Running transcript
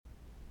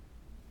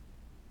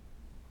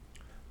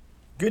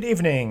Good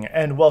evening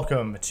and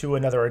welcome to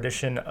another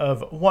edition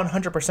of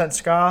 100%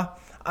 Ska.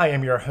 I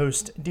am your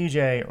host,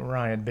 DJ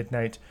Ryan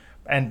Midnight,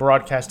 and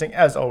broadcasting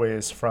as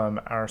always from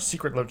our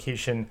secret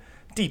location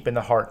deep in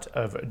the heart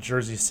of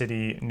Jersey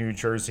City, New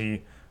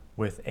Jersey,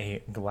 with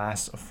a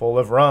glass full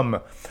of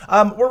rum.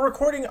 We're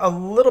recording a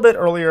little bit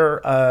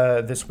earlier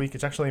this week.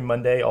 It's actually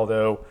Monday,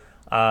 although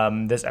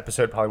this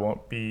episode probably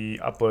won't be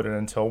uploaded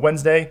until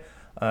Wednesday.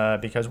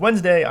 Because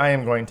Wednesday I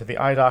am going to the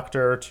eye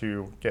doctor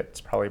to get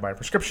probably my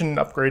prescription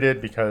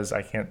upgraded because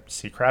I can't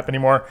see crap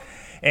anymore.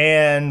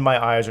 And my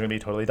eyes are going to be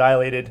totally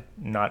dilated.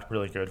 Not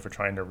really good for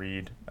trying to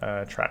read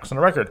tracks on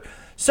a record.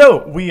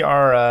 So we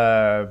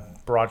are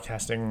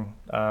broadcasting.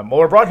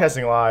 We're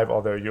broadcasting live,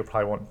 although you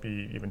probably won't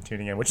be even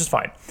tuning in, which is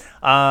fine.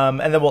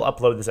 And then we'll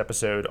upload this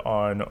episode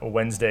on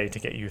Wednesday to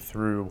get you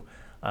through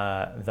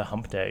the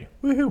hump day.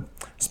 Woohoo!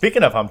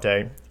 Speaking of hump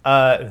day,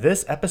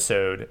 this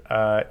episode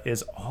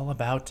is all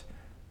about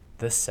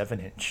the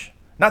 7-inch.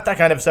 Not that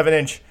kind of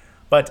 7-inch,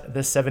 but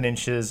the 7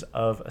 inches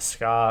of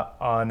ska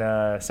on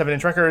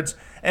 7-inch records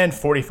and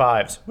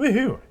 45s.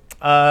 Woohoo!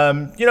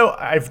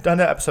 I've done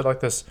an episode like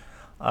this.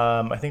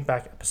 I think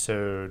back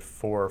episode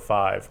 4 or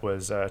 5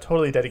 was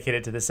totally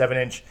dedicated to the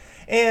 7-inch.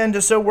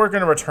 And so we're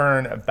going to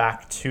return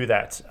back to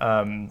that.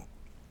 The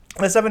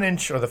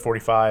 7-inch or the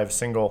 45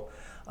 single.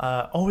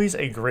 Always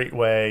a great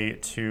way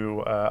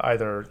to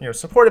either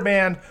support a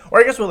band, or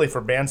I guess really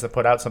for bands that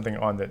put out something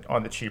on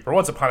the cheap, or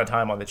once upon a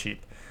time on the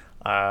cheap.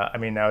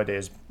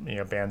 Nowadays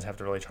bands have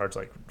to really charge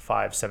like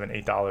 $5,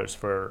 $7, $8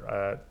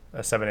 for a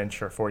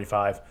 7-inch or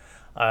 45,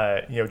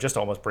 just to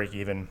almost break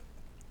even,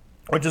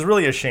 which is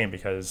really a shame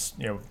because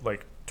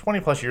like 20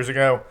 plus years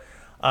ago,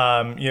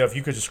 if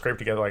you could just scrape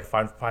together like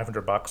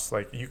 $500,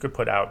 like you could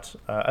put out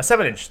a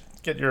 7-inch,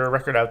 get your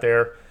record out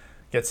there.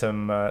 Get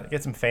some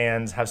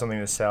fans, have something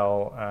to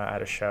sell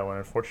at a show, and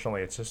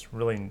unfortunately, it's just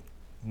really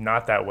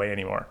not that way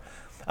anymore.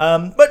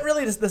 But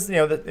really, the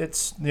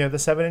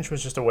 7-inch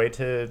was just a way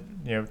to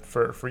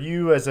for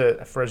you as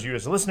a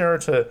listener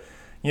to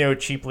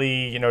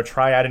cheaply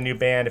try out a new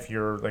band if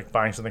you're like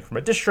buying something from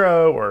a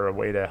distro, or a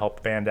way to help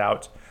a band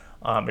out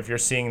if you're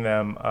seeing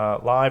them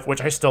live,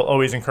 which I still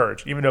always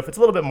encourage, even though if it's a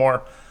little bit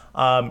more.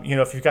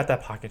 If you've got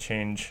that pocket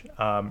change,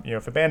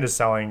 if a band is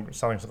selling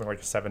something like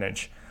a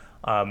 7-inch.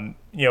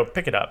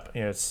 Pick it up.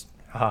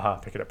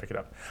 Pick it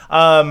up.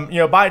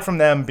 Buy it from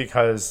them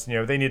because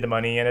they need the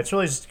money, and it's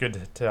really just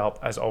good to help,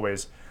 as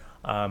always,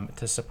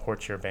 to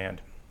support your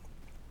band.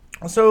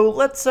 So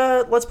let's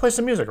play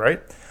some music, right?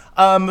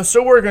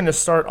 So we're going to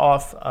start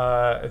off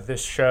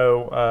this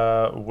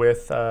show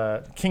with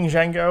King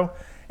Django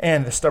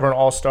and the Stubborn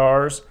All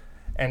Stars,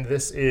 and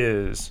this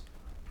is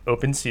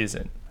Open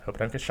Season. Hope I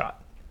don't get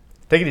shot.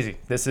 Take it easy.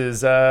 This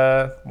is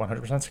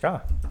 100%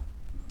 Ska.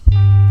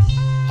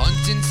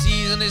 Hunting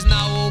season is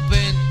now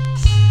open,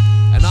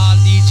 and all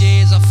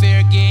DJs are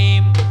fair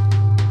game.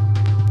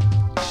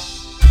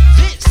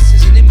 This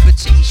is an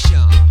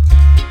invitation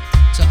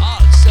to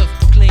all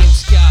self-proclaimed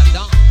ska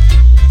don.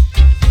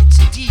 It's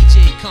a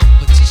DJ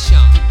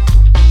competition,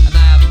 and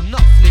I have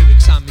enough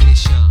lyrics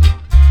ammunition.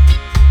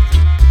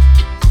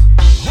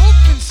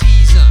 Open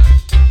season,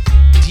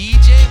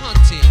 DJ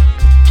hunting.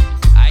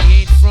 I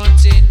ain't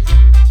fronting,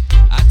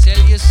 I tell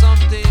you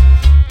something.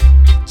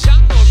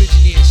 Django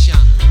origination,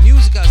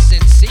 musical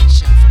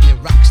sensation from the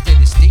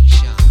Rocksteady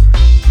station.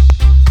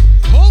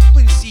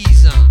 Open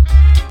season,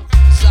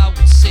 as I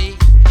would say.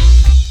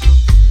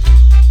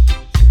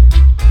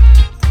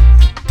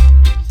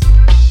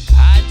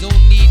 I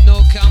don't need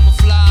no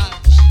camouflage,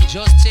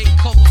 just take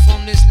cover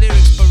from this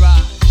lyrics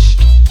barrage.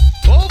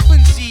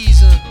 Open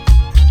season,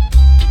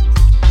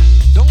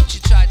 don't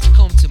you try to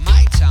come to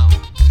my town,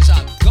 cause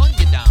I'll gun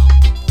you down.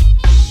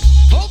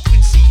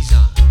 Open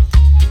season,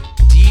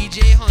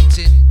 DJ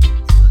hunting,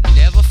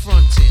 never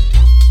fronting,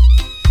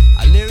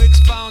 a lyrics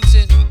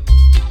fountain.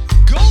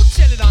 Go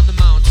tell it on the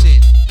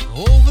mountain,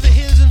 over the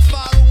hills and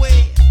far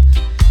away.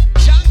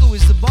 Django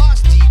is the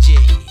boss DJ.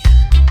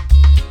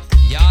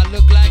 Y'all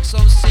look like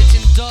some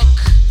sitting duck,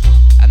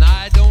 and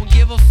I don't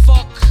give a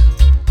fuck.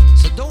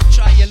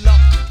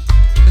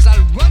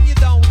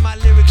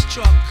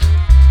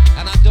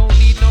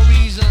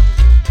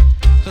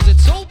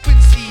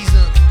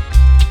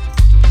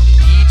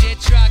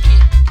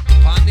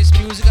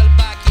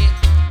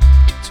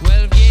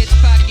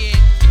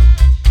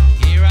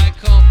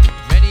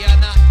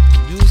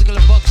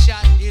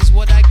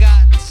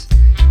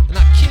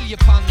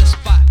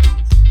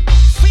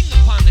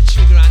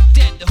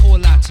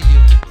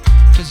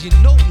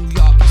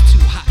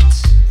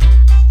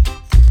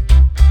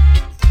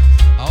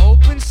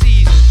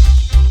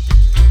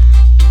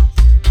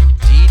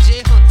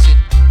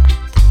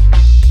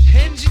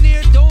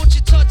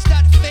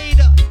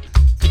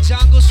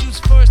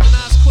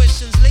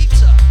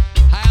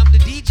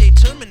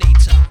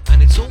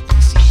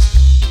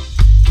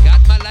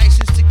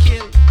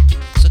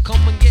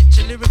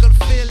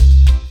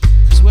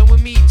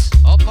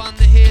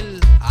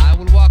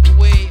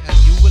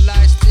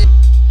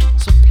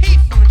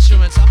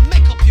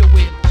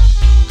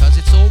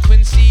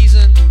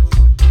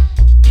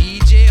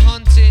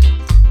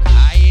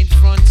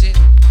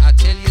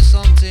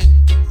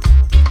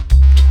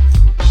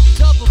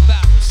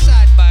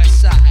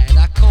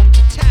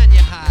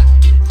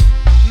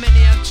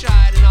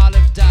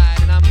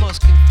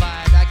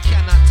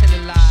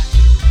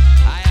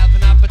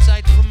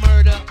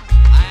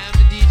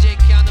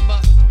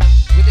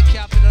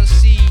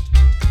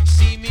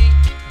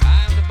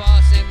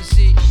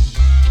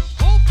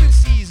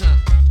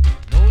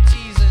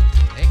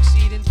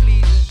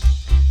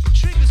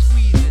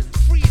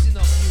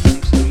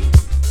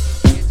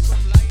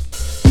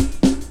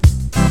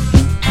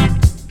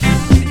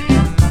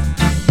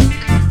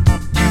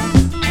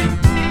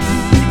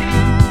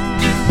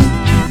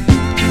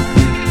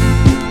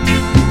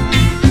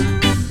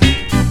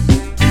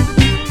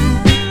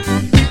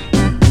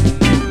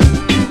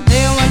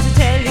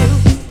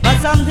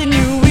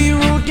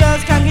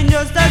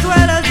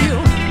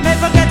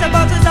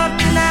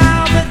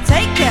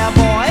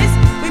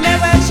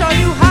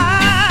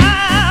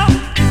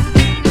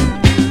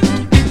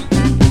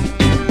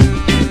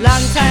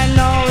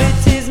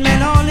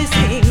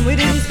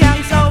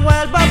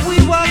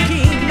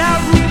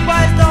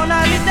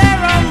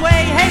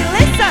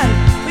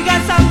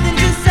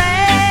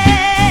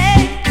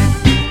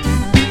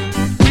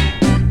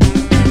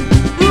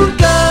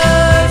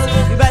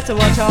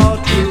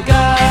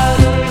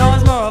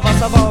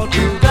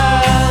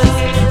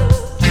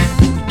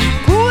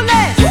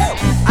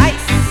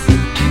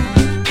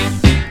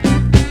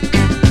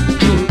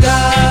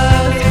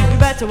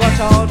 watch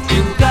out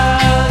true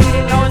girls.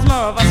 Now it's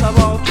more of us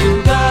about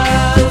true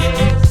girls.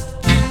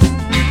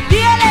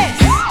 Fearless,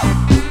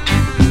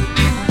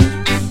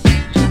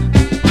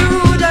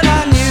 ruder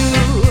than you.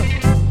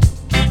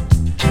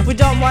 We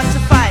don't want to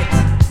fight.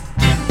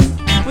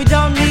 We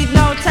don't need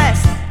no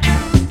test.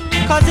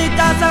 'Cause it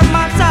doesn't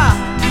matter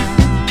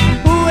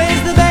who is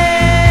the best.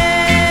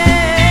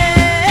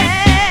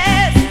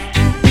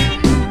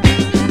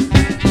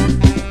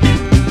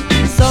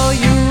 So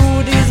you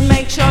rudies,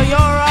 make sure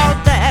you're out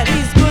there.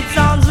 These good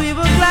sounds we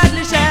will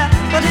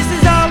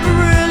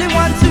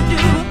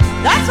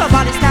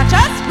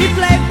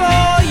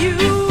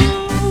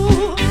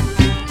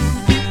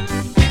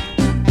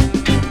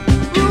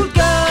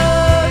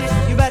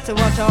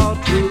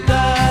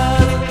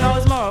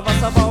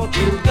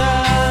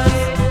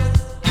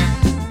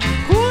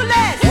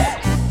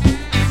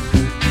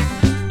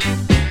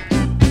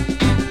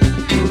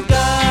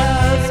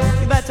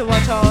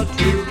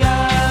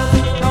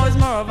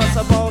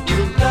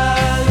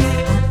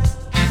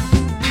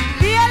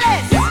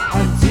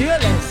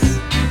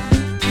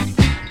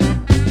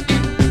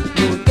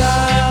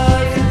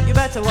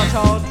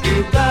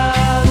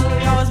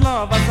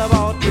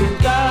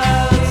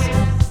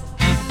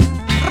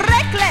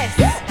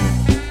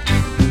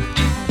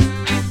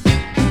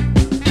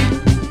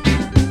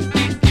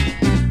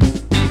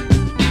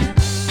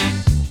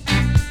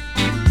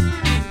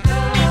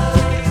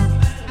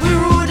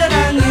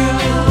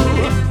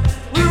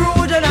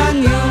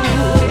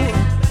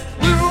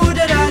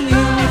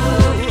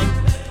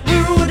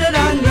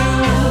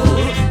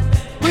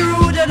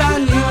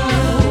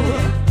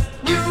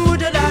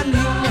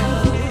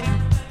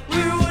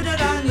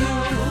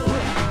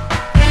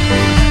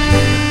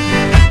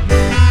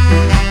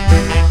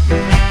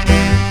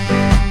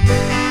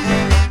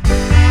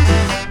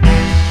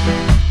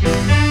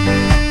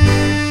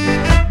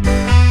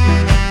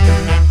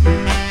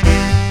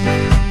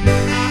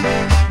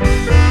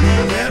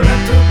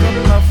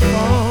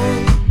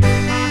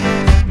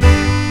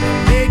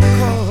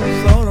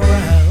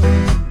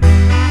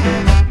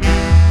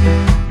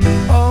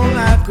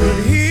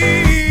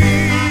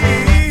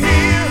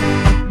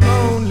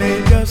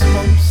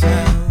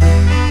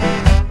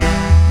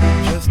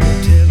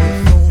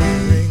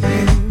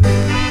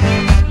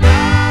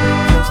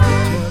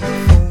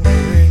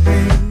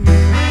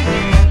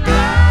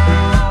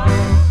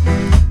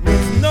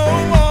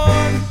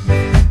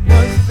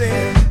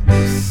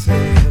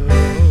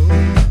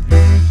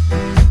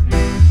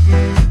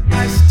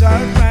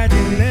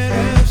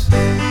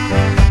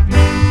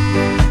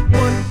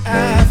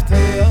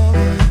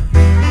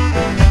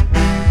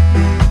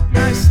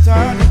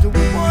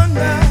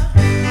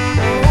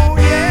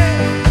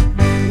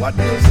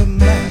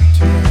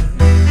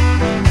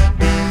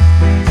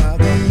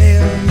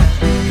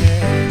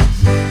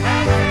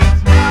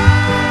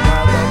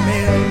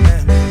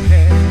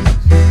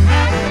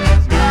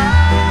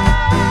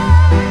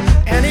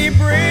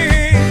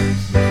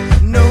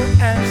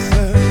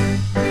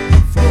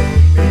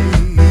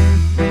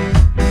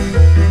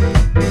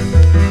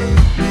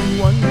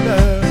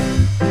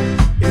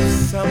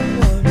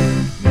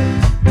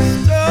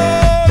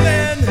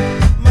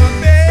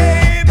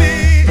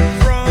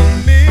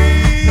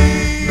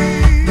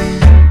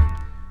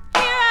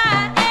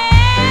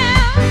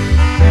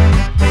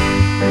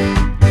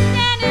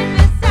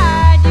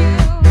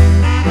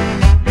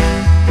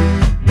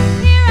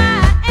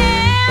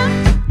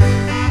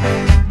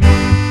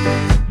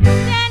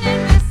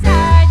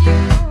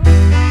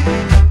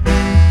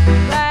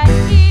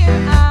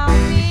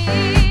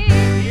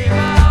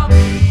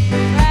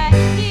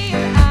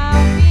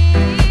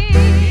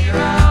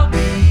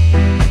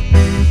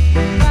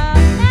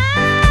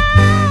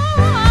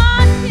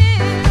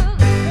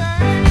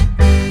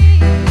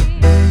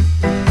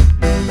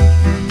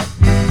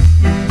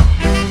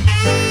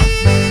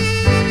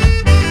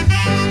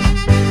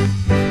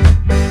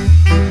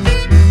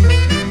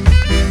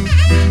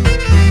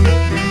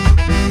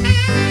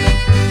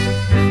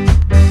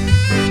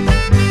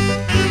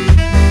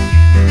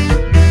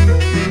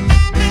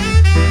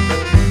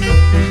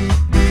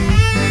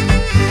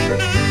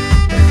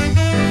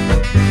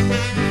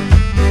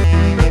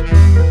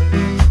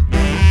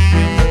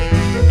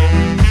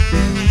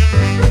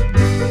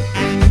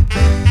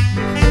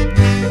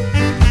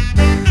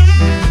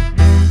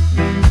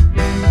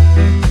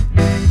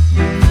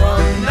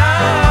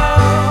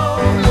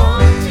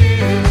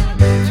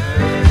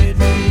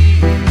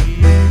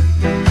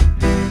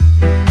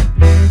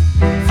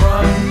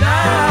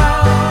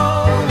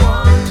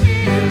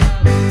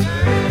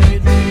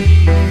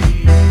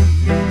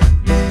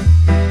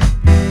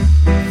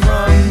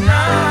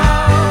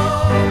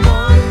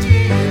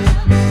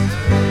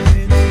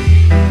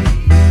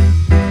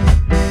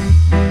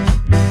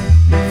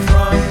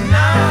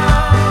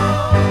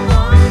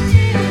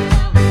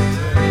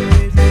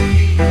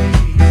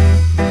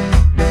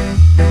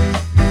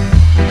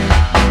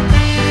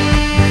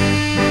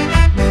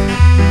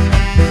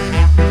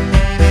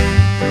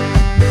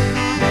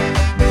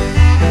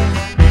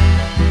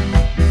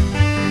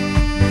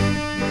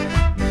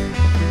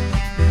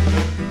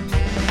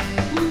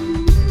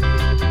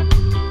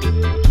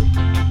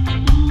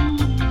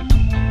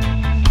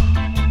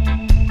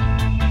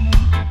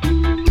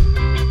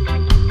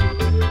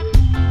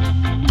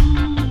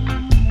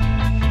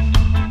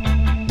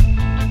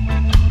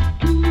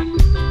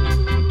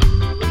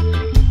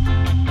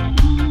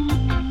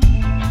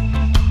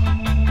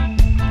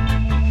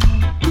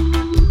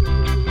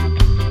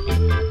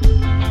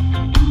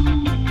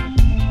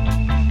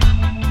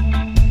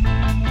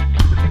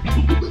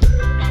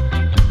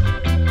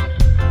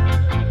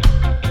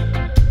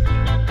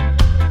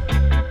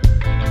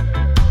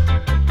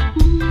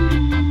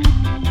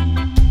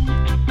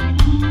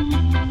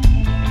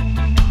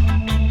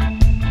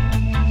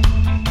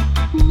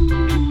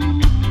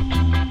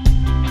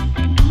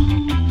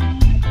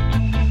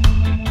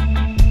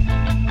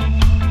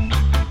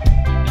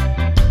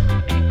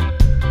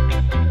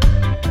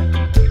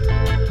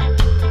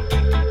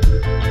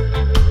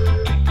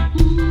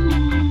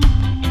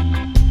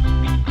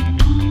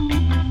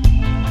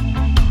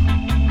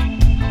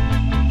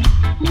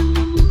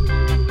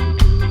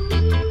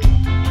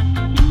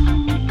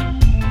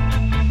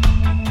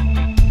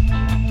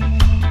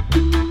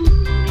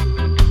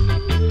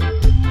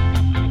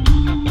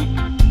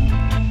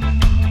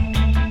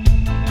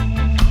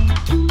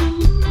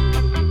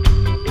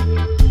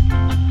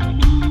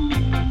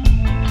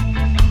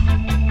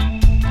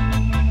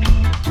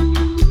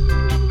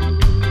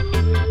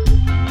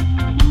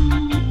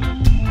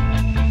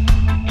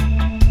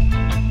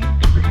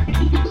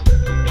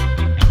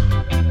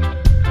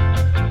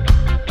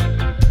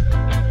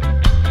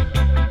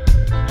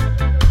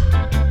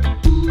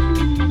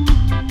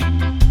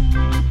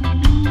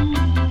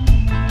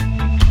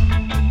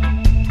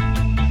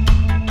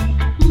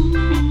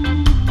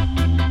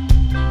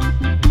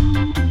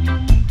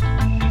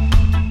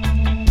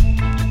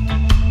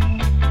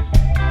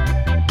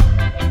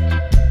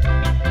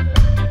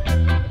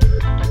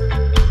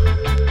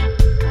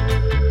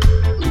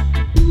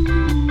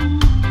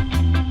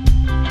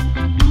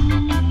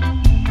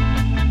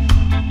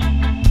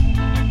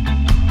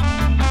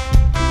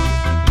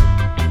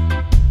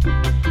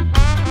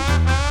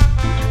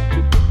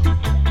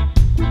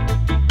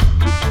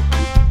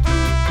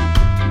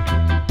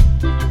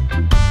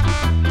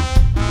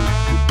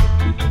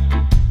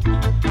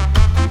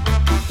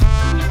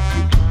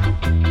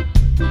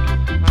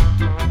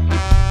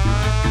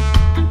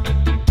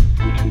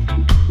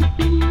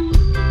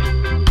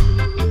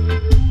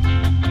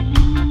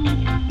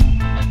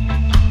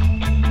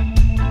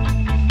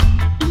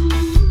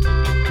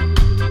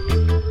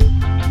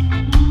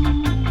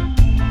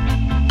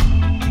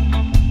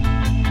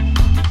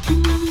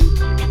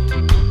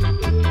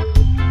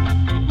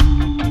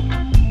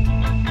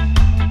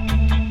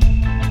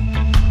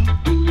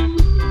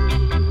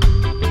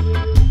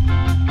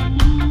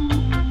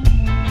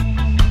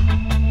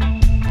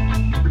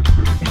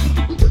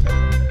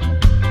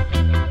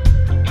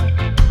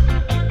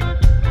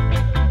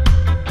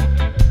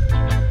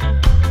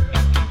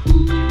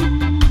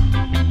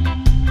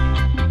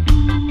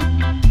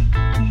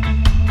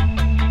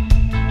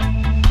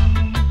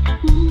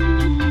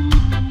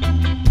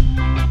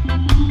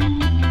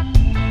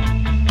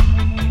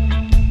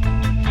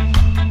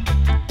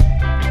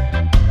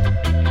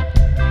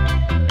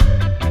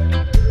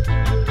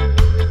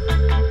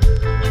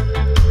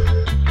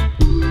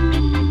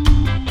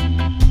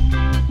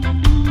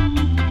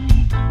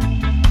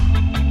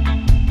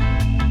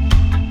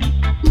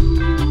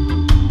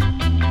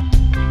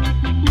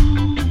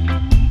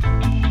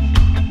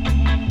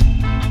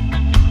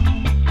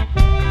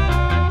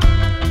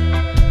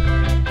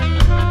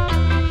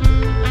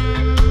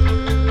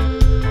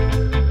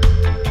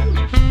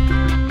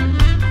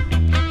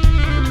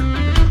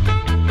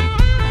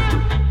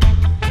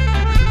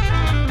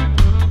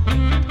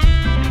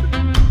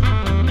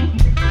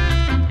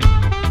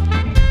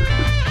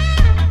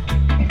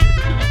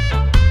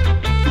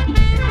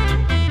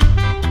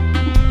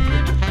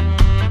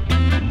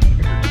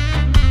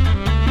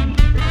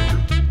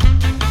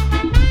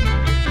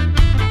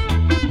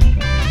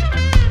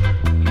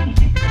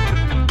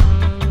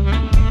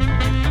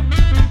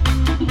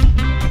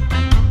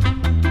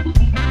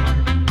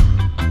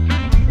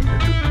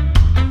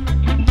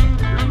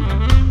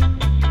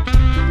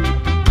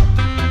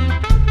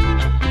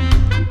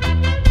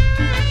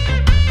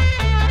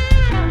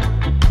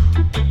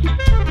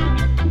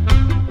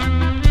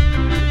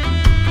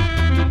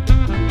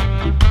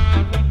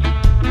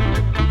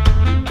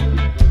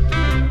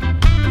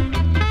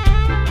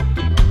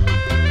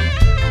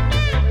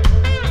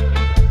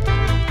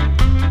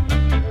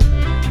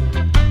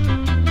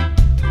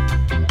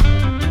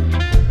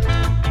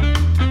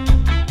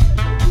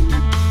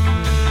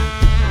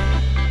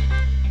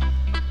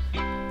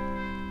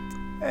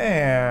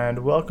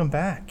welcome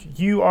back.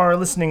 You are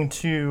listening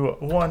to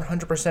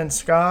 100%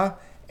 Ska,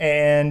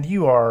 and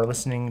you are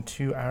listening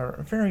to our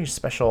very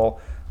special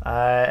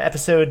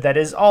episode that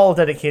is all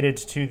dedicated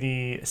to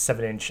the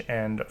 7-inch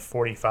and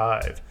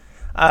 45.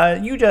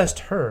 You just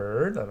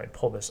heard, let me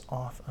pull this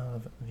off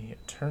of the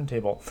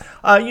turntable.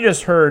 You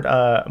just heard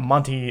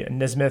Monty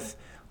Nesmith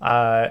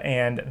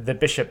and the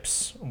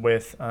Bishops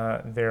with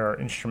their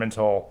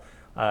instrumental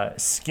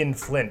Skin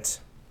Flint.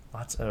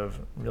 Lots of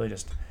really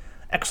just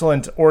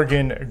excellent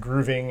organ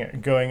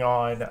grooving going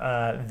on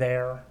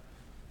there.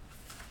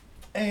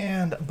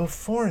 And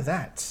before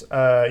that,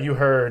 you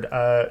heard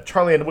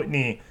Charlie and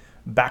Whitney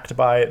backed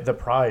by the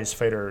Prize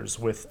Fighters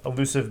with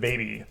Elusive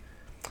Baby.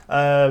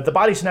 The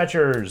Body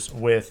Snatchers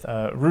with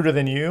Ruder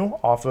Than You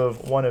off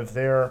of one of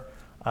their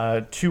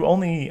two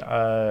only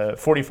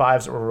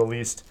 45s that were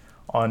released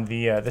on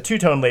the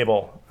Two-Tone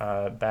label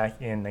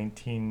back in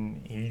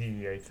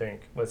 1980, I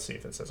think. Let's see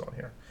if it says on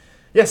here.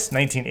 Yes,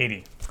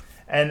 1980.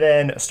 And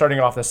then starting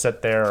off the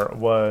set there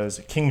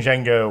was King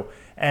Django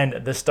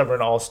and the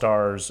Stubborn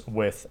All-Stars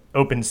with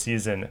Open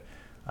Season,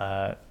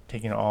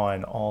 taking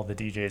on all the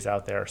DJs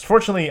out there. So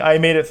fortunately, I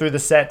made it through the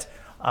set.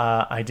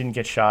 I didn't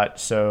get shot,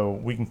 so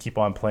we can keep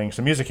on playing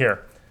some music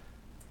here.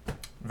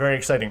 Very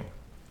exciting.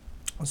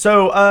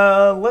 So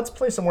let's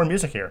play some more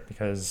music here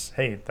because,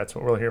 hey, that's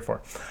what we're here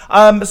for.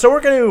 In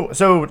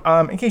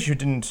case you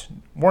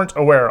weren't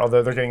aware,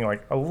 although they're getting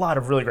like a lot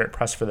of really great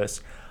press for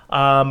this.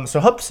 So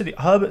Hub City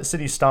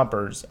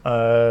Stompers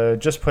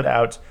just put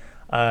out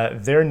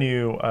their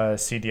new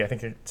CD. I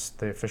think it's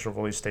the official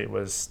release date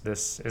is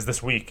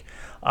this week,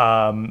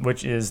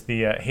 which is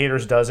the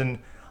Haters Dozen.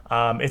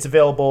 It's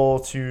available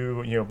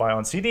to buy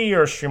on CD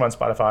or stream on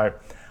Spotify.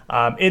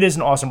 It is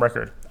an awesome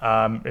record.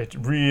 It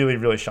really,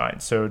 really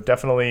shines. So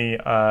definitely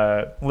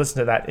listen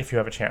to that if you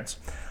have a chance.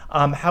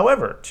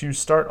 However, to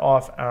start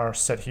off our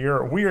set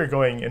here, we are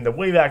going in the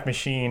Wayback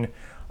Machine,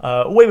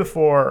 way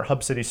before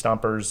Hub City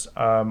Stompers,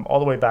 all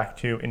the way back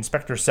to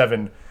Inspector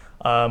 7,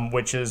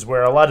 which is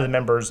where a lot of the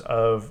members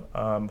of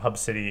Hub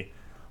City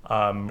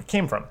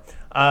came from.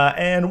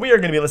 And we are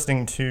going to be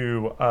listening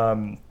to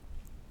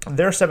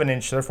their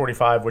 7-inch, their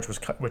 45,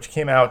 which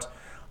came out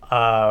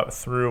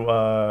through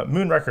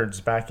Moon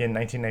Records back in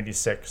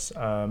 1996.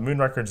 Moon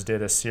Records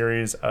did a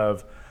series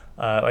of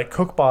like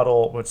Coke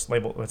bottle, what's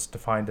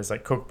defined as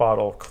like Coke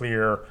bottle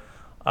clear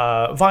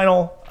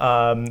vinyl.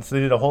 So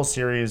they did a whole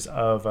series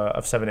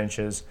of 7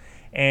 inches,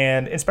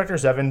 and Inspector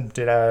 7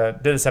 did a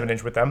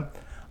 7-inch with them,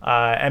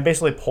 and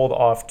basically pulled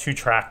off 2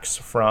 tracks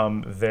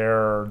from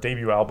their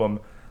debut album,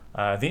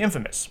 The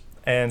Infamous.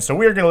 And so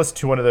we are going to listen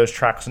to one of those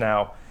tracks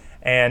now,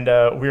 and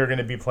we are going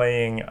to be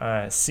playing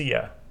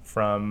Sia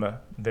from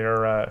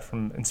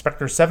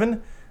Inspector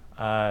 7.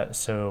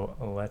 So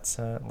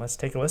let's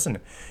take a listen.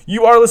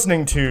 You are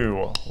listening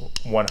to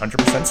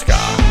 100% Ska.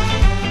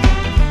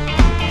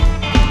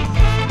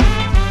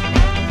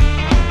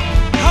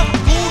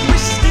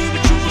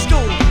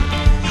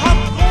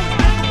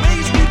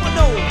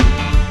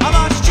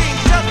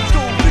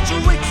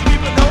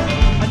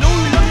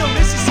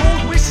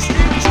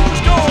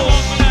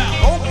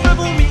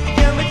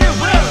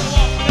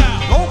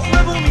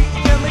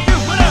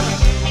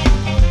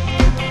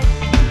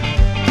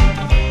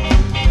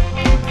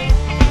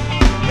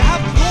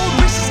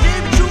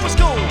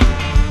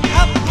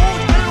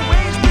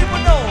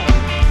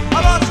 I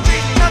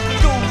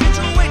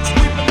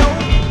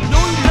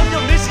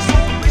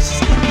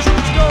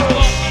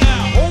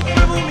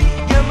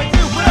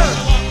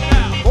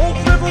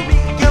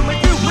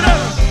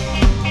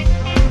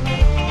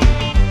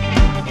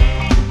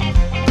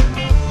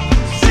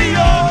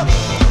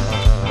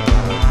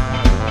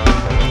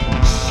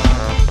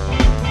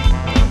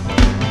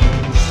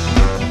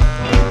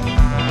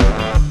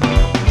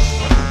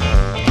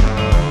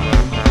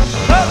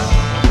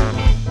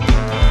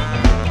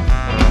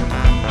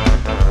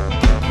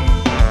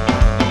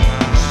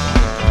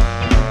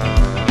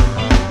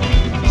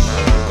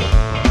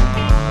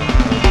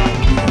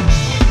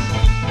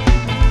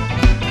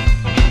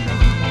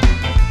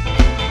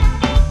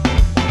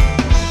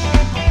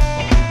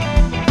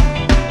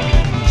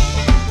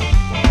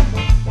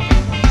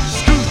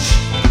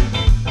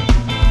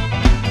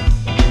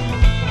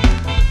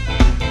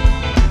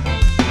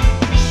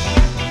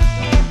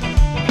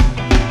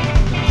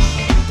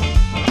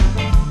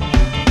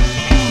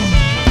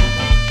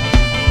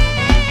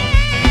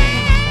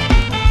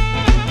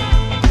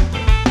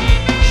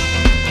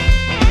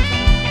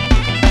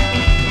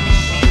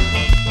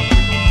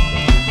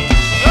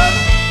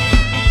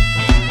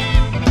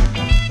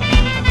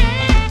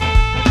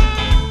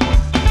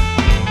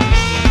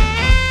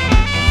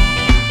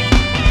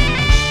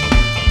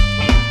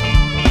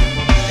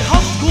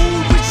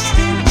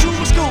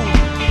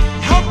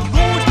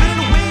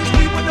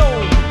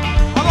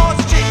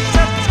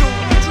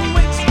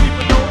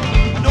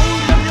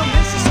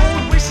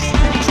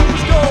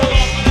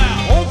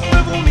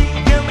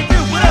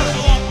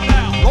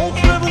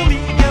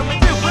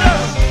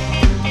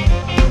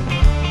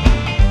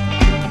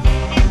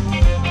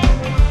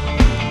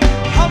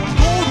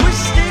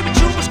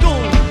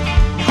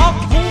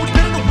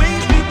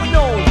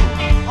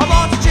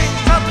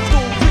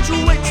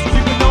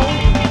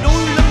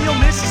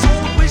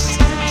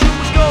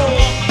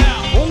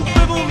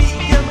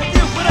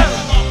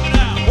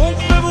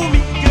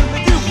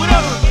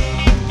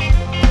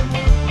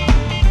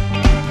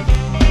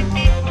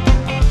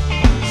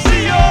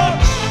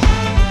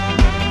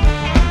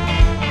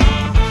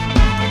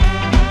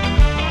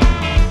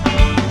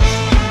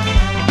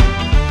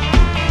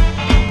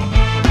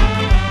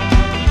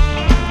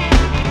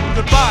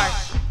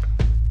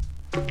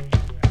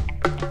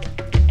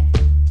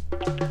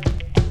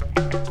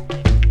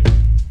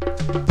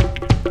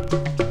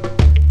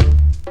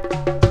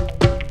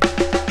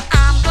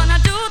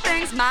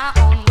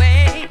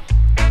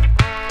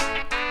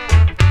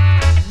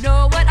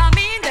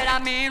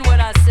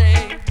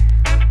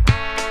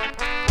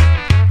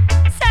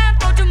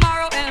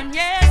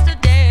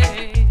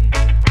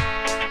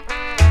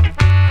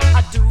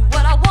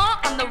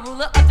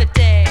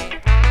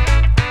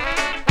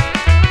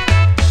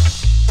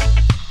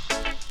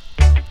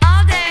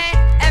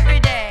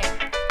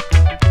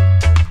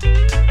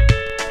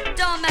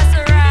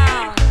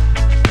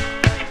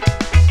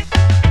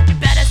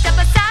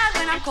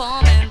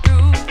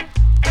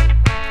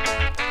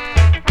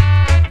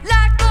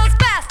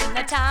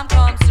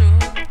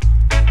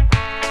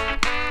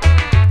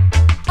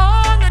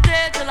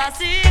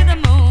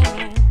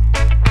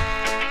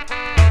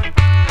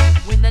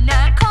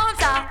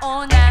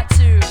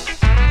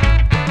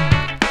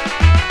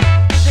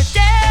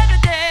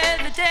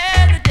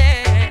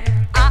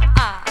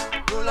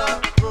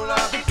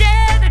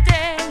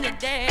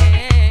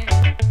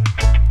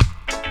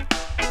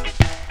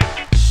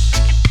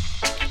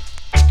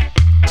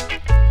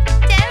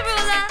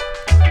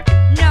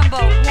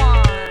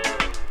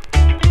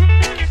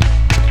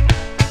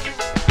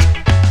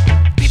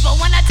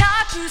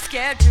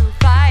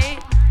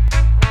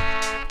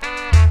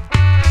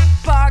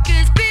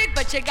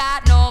but you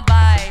got no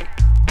bite.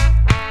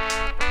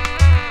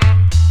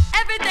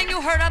 Everything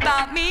you heard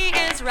about me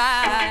is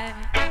right.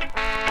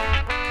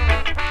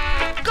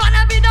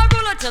 Gonna be the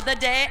ruler till the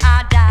day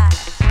I die.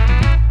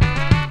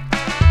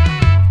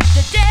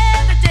 The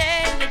day, the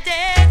day, the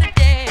day, the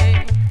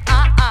day.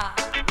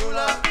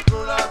 Ruler,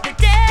 ruler. The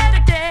day, the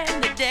day,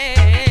 the day.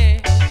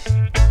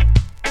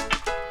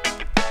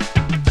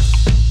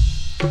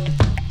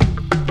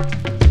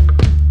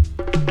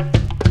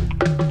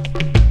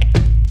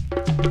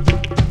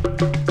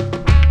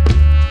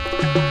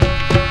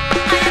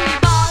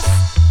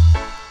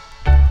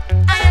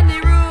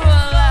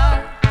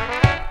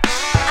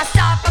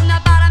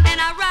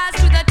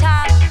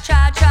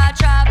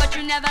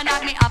 Never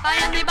knock me off, I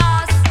am the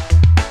boss.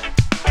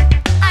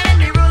 I am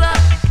the ruler.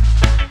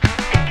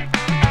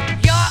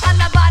 You're on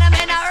the bottom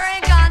and I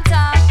rank on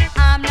top.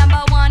 I'm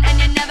number one and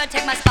you never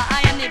take my spot.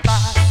 I am the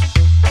boss.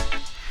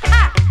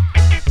 Ha!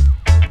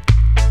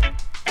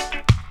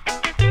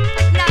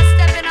 Now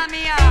stepping on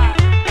me up.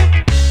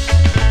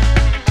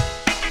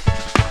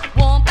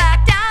 Won't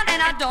back down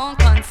and I don't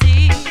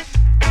concede.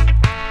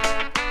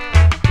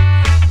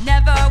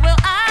 Never will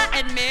I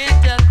admit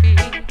defeat.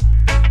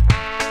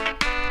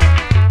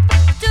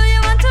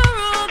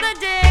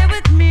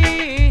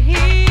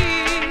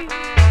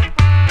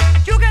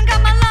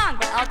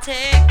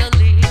 Take the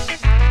lead.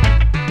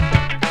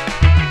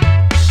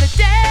 The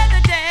day, the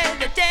day,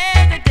 the day,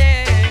 the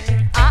day.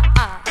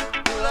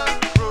 Ruler,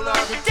 ruler.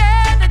 The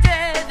day, the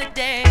day, the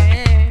day.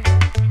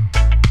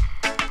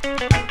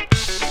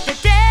 The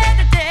day,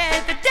 the day,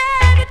 the day,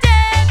 the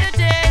day, the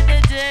day, the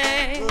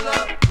day.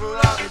 Ruler,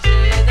 ruler. The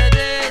day, the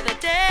day, the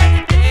day,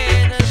 the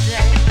day, the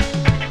day.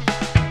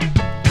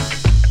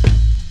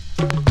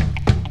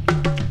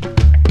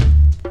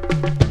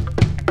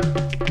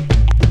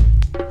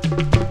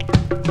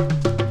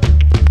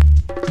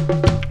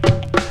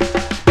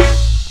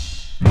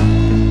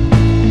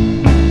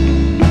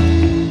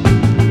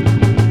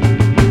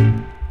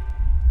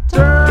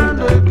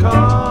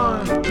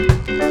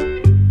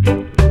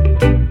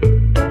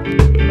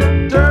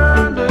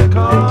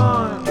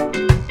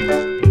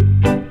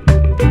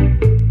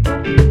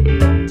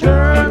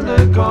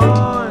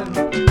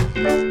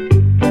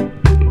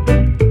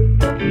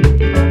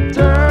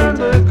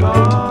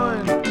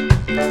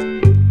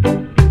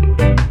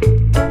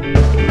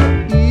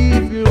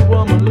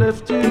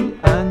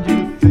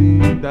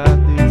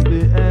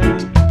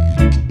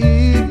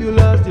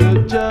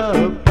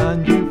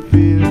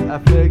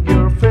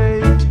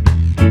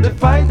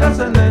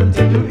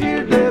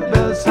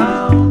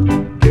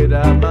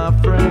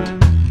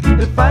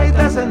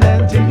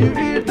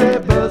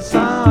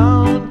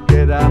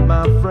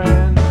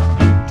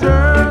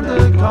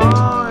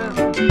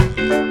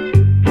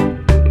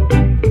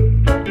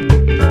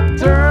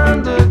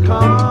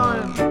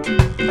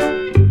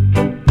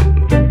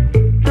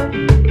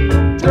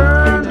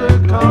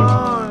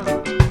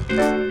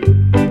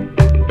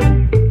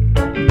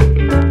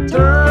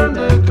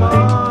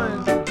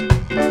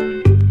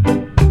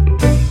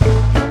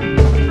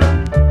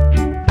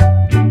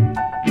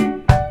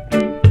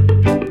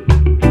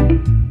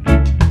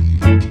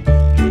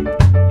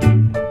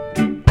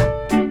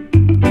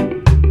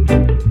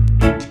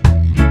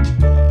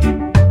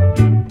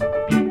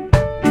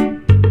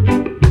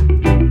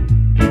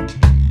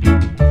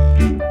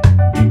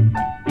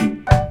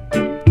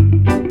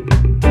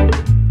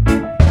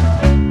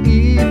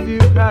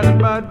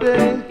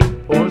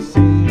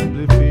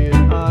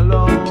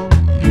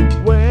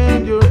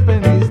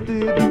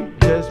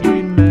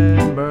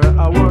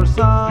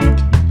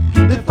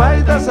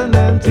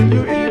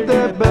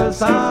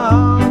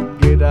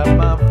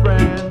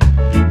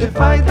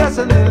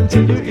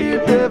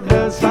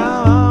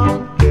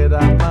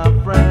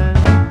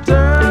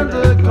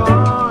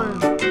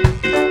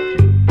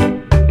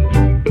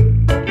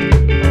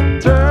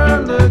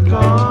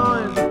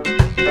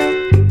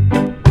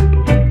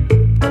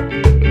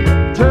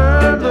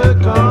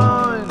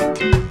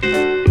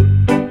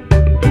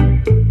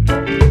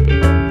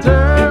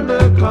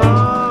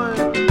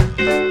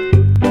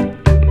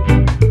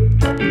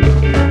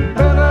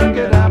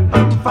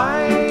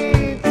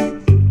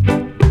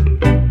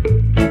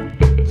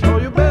 So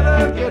you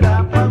better get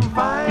up and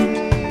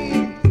fight.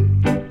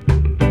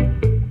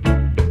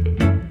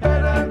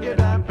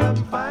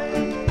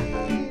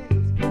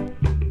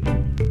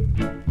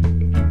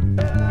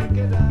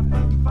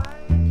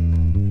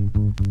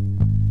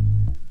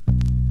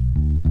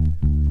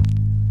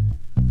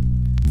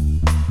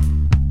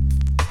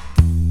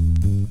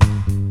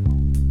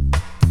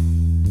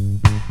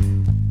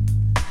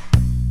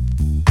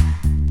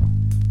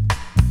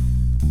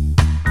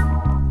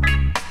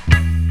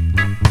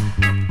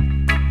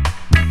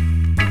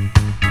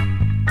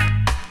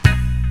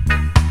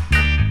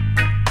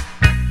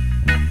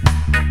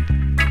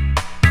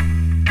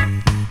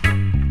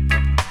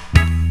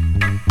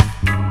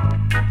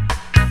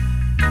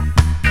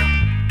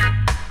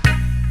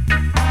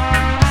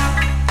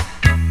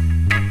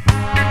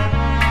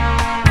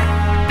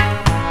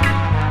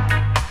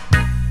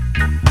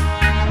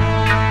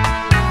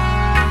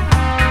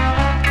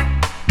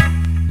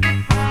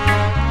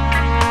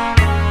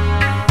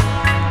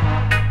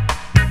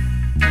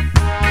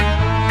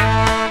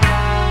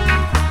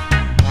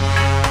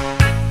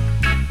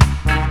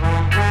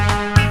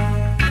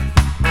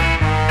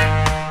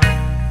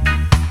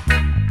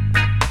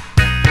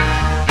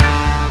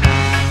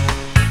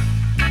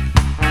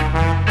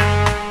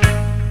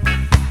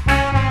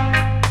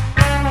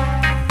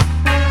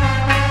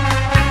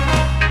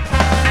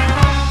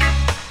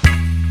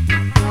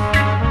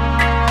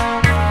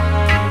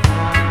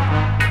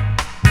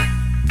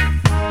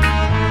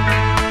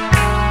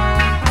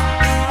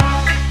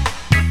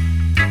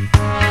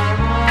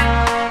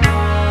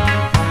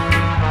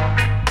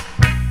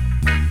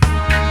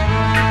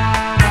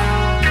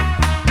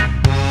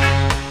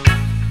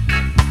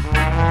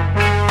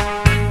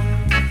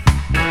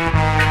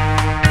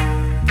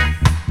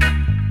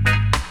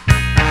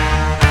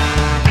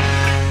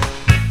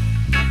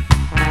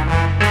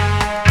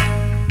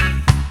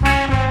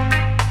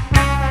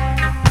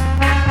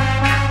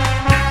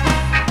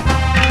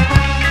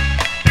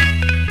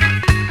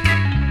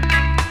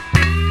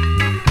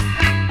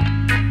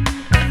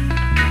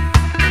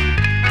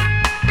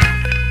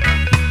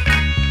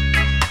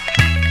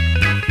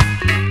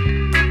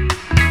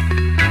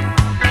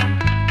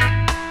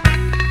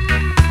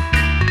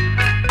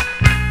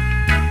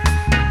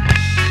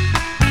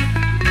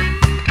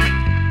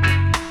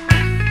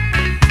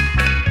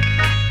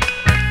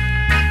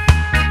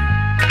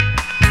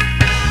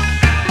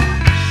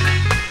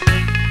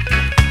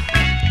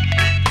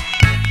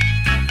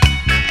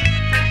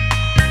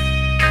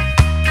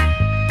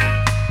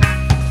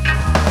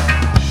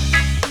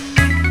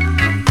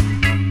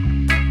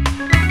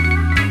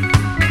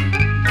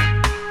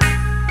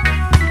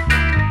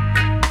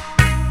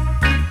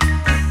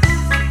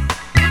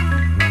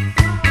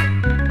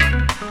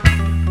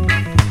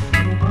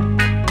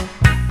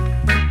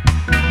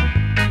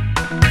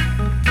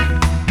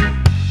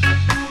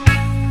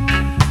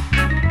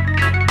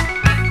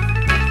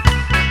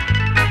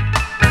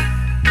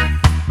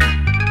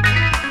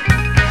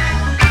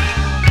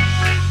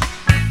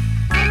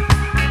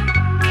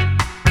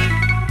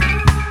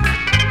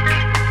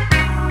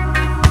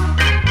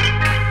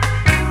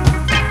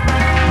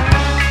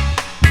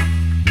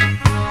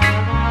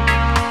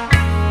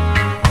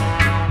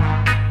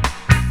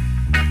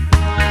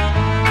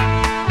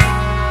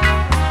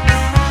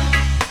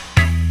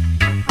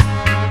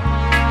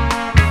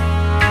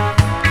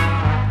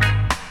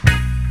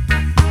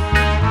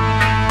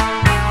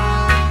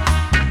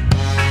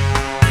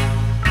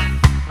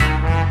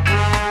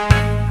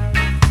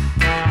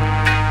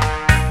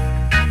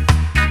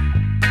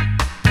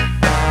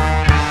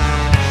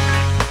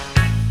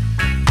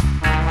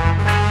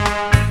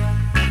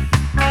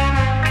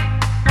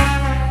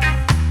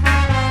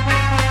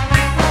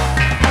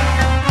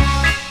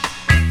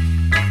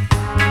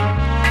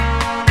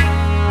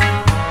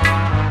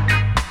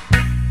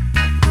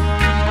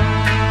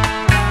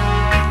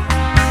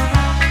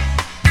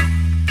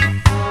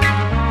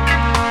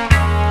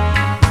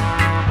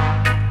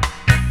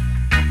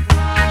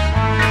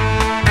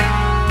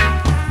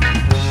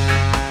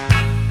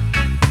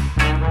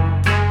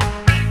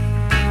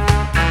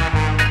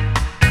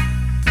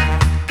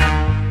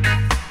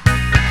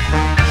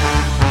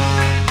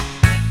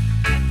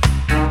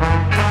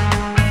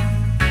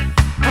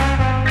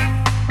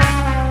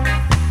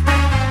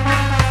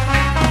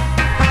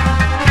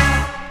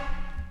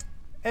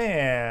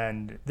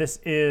 This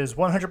is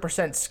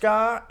 100%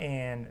 Ska,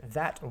 and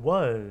that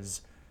was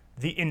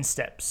the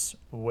Insteps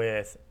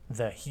with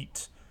The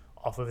Heat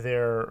off of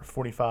their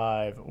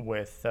 45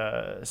 with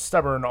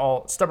Stubborn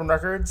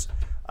Records,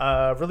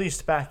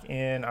 released back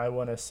in, I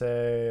want to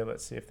say,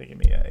 let's see if they give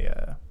me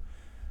a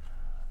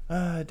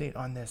date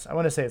on this. I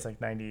want to say it's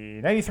like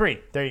 93.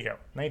 There you go.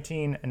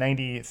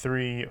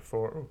 1993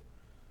 for...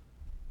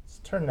 Let's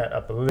turn that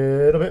up a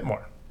little bit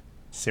more.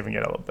 See if we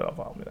can get a little bit of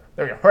volume there.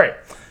 There we go. All right.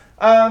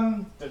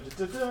 What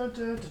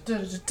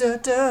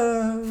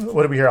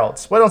did we hear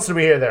else? What else did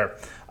we hear there?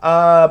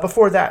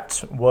 Before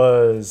that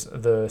was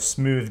the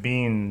Smooth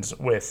Beans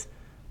with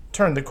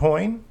Turn the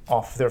Coin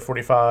off their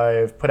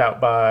 45, put out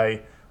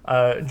by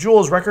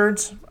Jules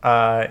Records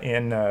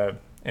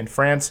in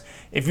France.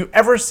 If you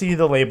ever see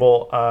the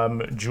label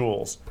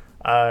Jules,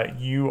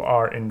 you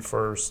are in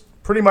for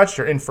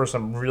you're in for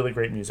some really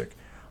great music.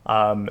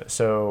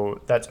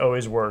 So that's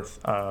always worth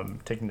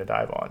taking a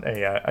dive on,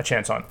 a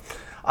chance on.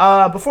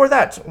 Before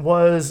that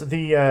was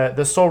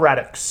the Soul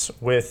Radix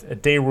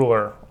with Day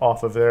Ruler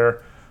off of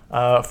their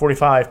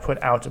 45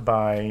 put out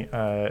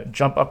by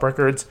Jump Up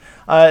Records.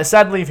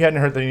 Sadly, if you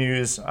hadn't heard the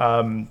news,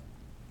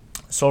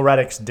 Soul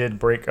Radix did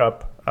break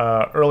up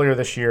earlier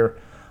this year.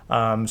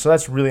 So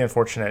that's really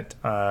unfortunate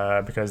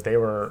because they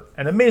were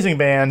an amazing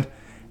band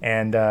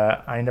and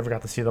I never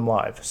got to see them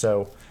live.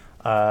 So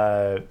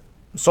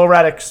Soul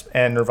Radix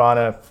and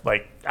Nirvana,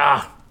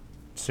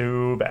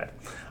 too bad.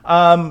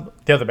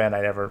 The other band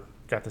I never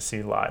got to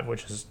see live,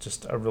 which is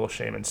just a real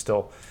shame, and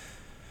still,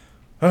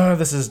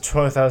 this is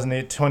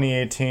 2008,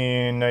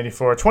 2018,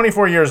 94,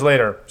 24 years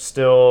later,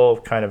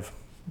 still kind of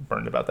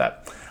burned about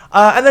that.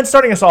 And then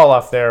starting us all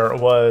off there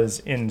was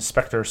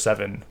Inspector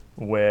 7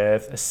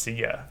 with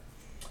Sia.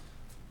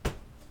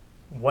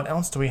 What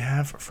else do we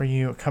have for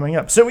you coming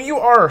up? So you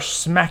are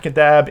smack a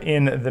dab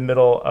in the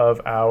middle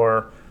of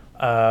our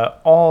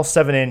all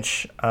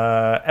 7-inch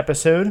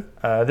episode.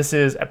 This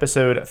is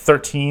episode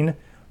 13.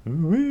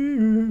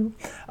 And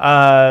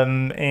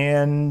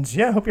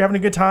yeah, hope you're having a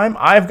good time.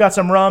 I've got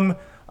some rum,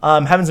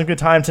 having some good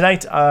time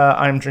tonight.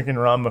 I'm drinking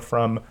rum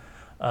from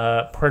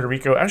Puerto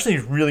Rico. Actually,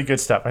 really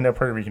good stuff. I know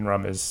Puerto Rican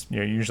rum is,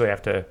 you usually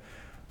have to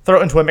throw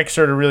it into a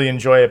mixer to really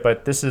enjoy it,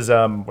 but this is,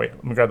 wait,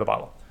 let me grab the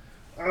bottle.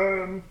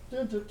 So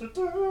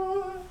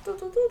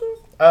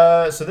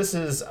this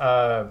is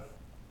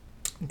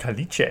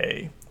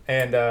Caliche,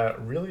 and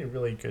really,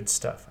 really good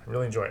stuff. I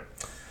really enjoy it.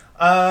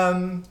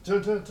 So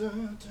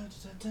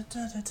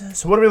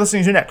what are we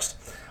listening to next?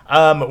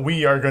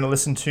 We are going to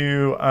listen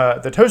to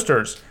the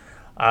Toasters,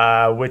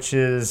 which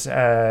is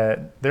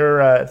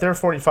their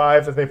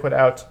 45 that they put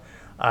out,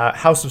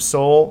 House of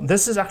Soul.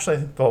 This is actually, I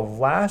think,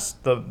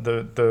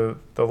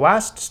 the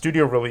last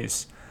studio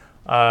release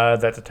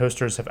that the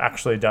Toasters have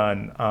actually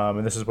done,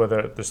 and this is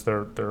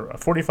their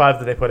 45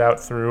 that they put out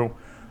through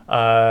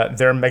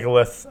their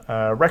Megalith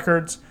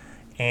Records.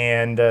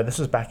 And this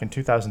was back in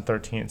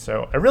 2013,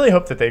 so I really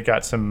hope that they've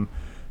got some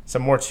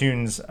more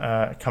tunes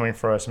coming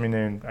for us. I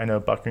mean, I know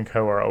Buck and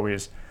Co. are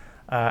always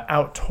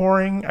out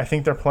touring. I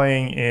think they're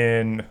playing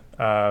in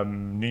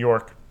New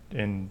York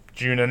in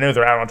June. I know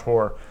they're out on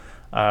tour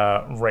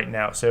right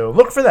now, so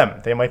look for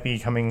them. They might be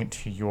coming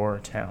to your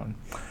town.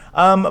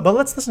 But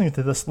let's listen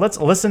to this. Let's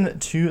listen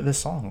to the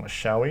song,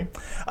 shall we?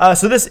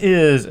 So this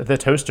is the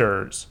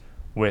Toasters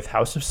with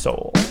House of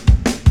Soul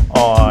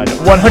on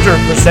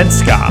 100%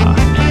 Ska.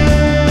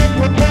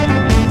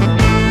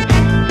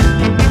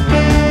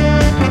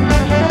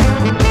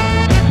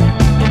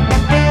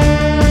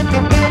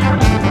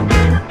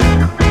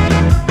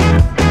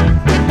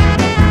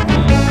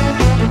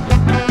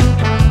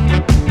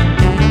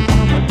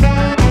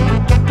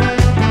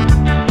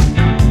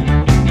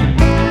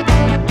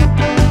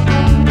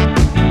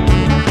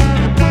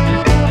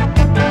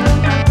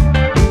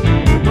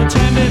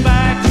 Take me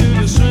back to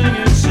the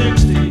swinging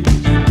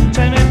 60s.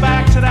 Take me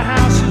back to the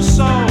House of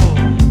Soul.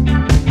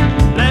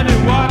 Let me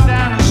walk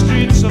down the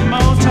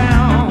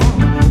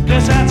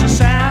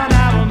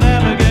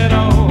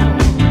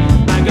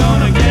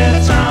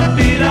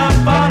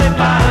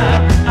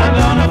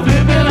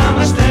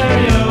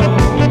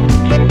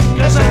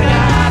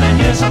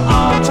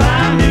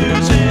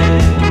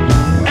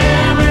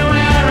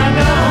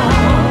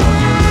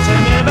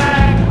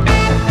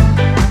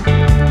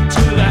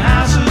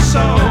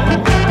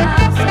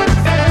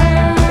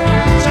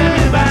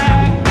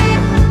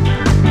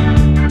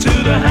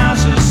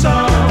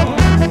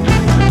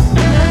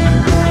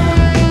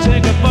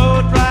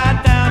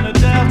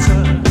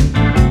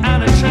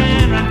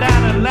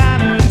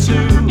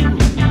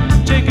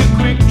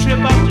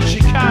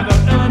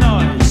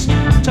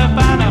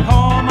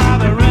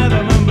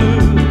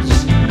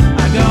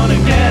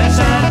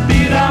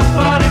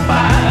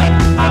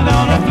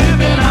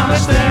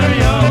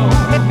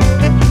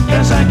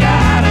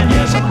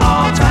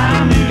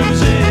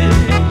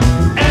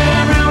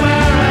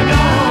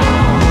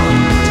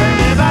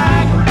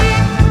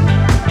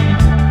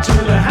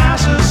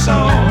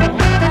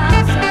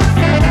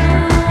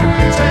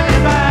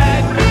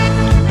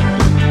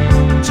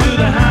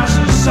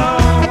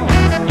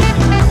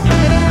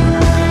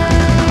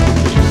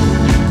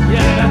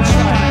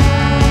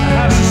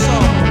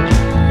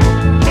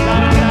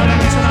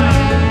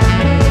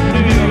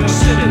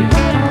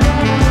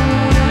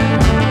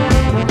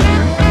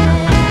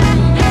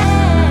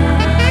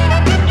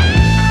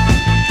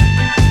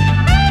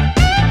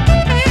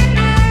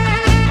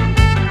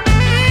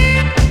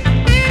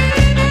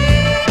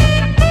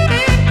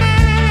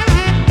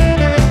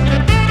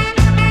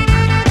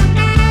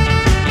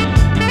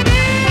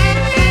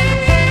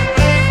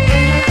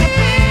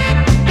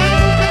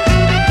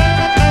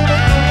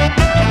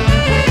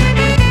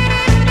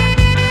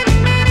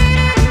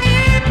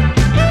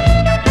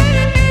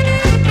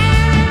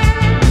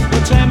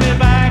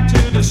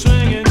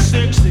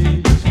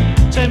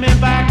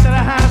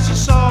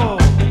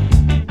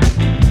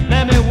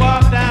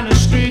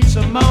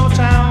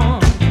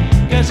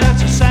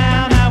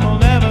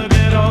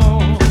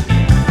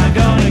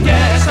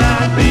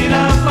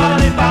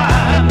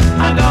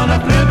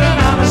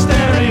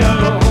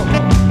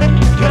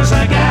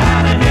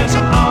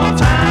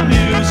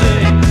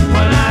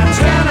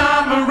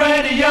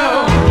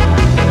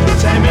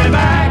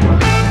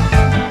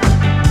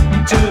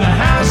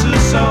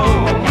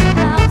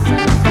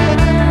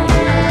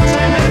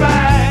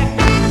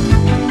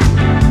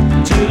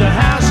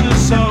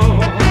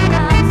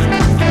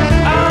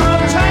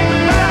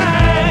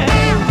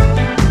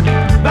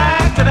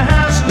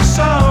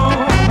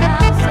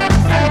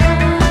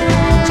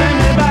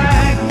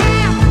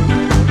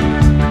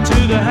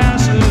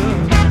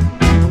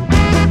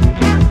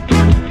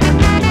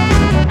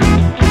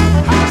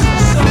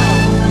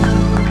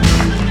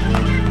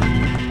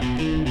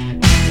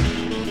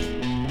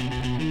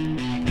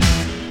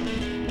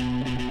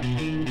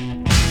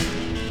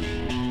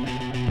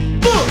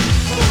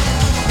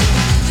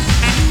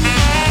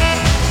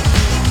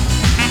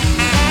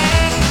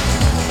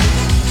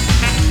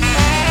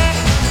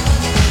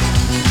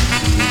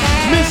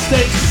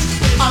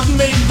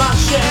made my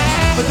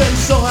share, but then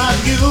so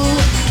have you.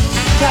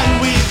 Can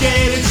we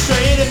get it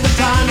straight if the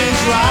time is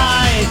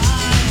right?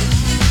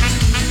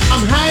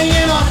 I'm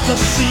hanging off the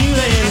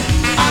ceiling,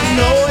 I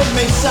know it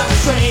may sound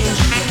strange.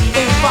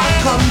 If I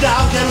come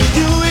down, can we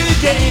do it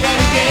again and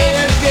again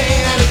and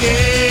again and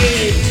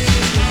again?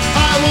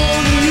 I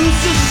won't use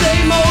the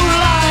same old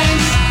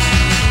lines.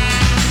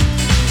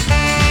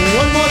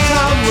 One more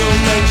time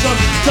we'll make some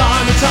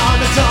time and time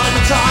and time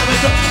and time and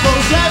time.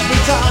 Cause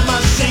every time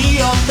I see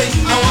your face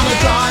I wanna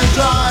try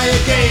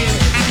again.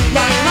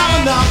 Lying on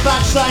the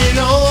backside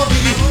over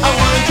you, I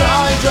wanna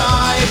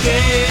try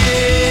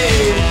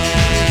again.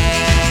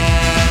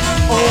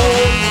 Oh,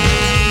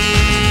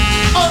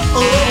 oh,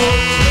 oh.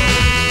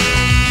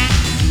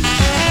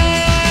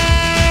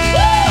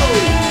 Woo!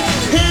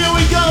 Here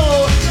we go,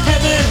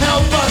 heaven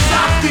help us,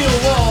 I feel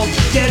warm.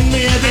 Get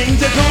me a thing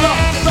to cool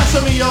off, rest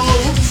of me your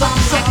hopes, I'm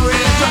sorry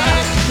to try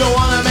it. Don't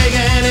wanna make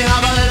it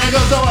anyhow, but it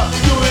goes over.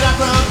 Do it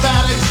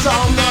acrobatics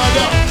on the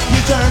door.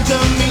 You turn to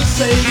me,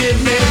 say give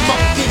me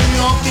more, give me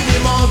more, give me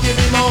more, give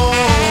me more.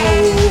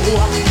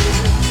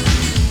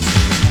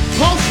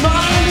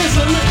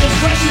 Postmodernism,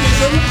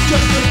 impressionism,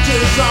 just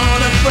pictures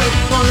on a frame.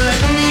 Wanna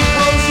let me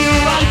close you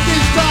right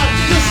this time,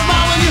 just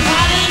smile when you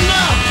had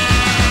enough.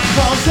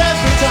 Cause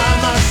every time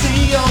I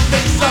see your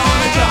face I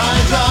wanna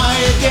try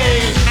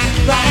again.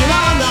 Lying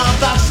on the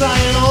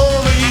backside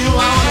over you,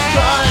 I wanna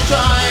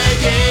try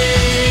again.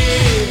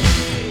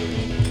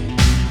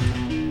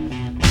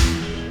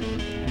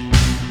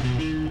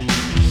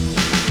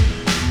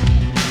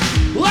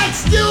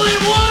 Let's do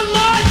it one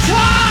more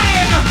time!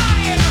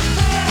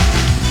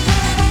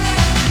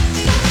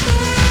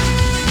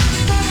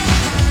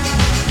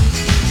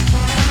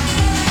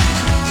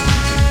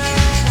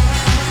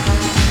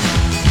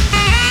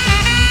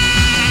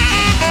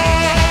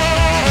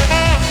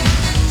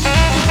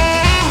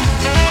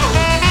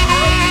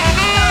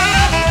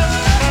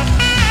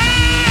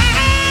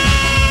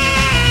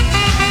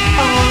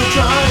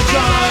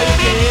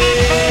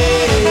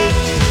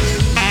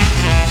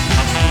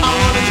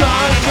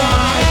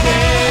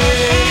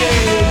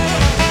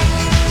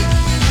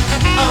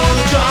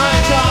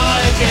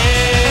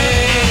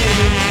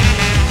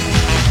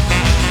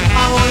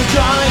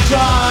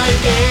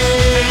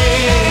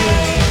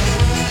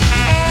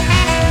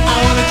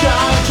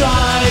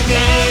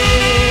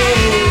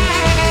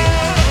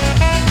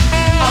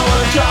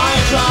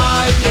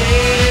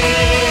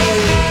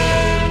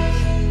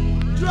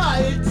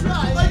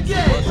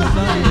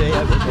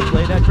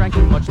 I drank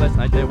too much last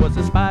night, there was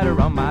a spider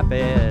on my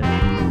bed.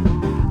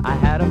 I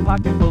had a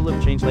pocket full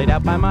of change laid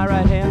out by my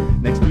right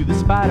hand, next to the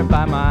spider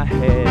by my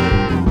head.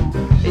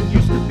 It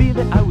used to be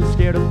that I was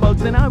scared of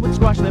bugs and I would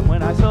squash them.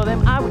 When I saw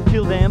them, I would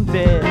kill them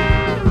dead.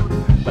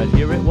 But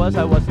here it was,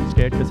 I wasn't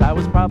scared, cause I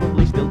was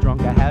probably still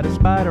drunk. I had a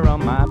spider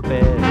on my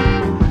bed.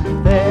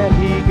 There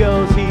he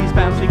goes, he's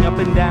bouncing up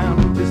and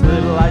down. His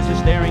little eyes are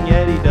staring,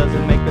 yet he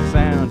doesn't make a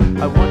sound.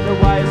 I wonder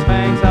why his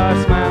fangs are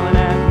smiling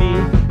at me.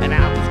 And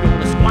I was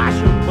gonna squash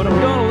him, but I'm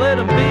gonna let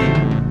him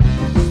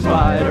be.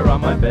 Spider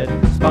on my bed,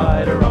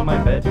 spider on my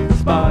bed,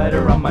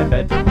 spider on my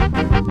bed.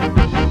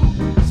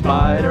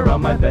 Spider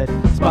on my bed,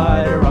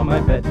 spider on my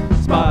bed,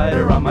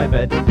 spider on my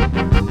bed.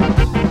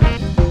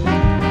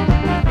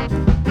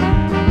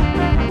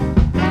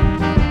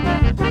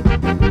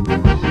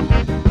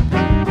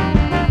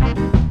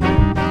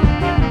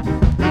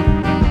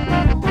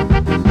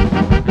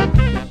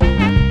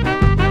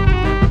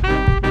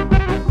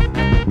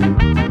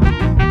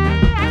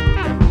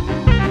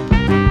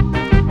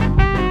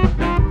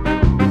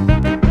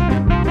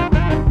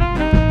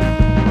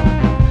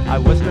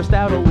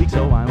 Out a week,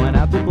 so I went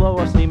out to blow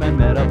off steam and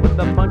met up with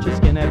a bunch of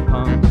skinhead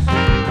punks.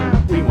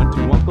 We went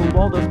to Uncle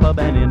Waldo's pub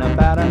and in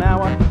about an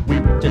hour we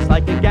were just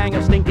like a gang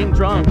of stinking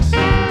drunks.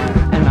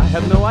 And I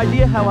have no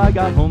idea how I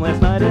got home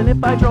last night, and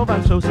if I drove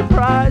I'm so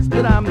surprised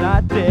that I'm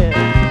not dead.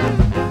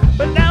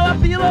 But now I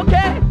feel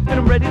okay and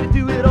I'm ready to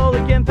do it all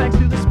again, thanks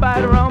to the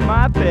spider on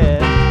my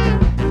bed.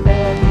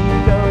 There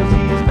he goes,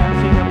 he's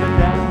bouncing up and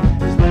down.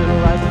 His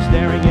little eyes are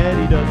staring yet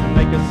he doesn't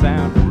make a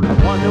sound. I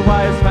wonder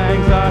why his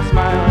fangs are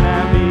smiling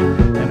at me.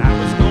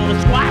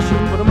 Squash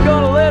him, but I'm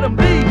gonna let him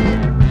be.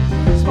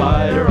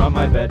 Spider on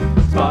my bed,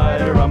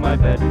 spider on my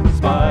bed,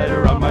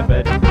 spider on my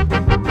bed.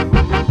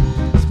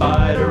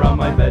 Spider on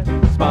my bed,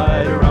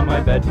 spider on my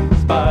bed,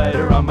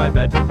 spider on my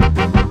bed.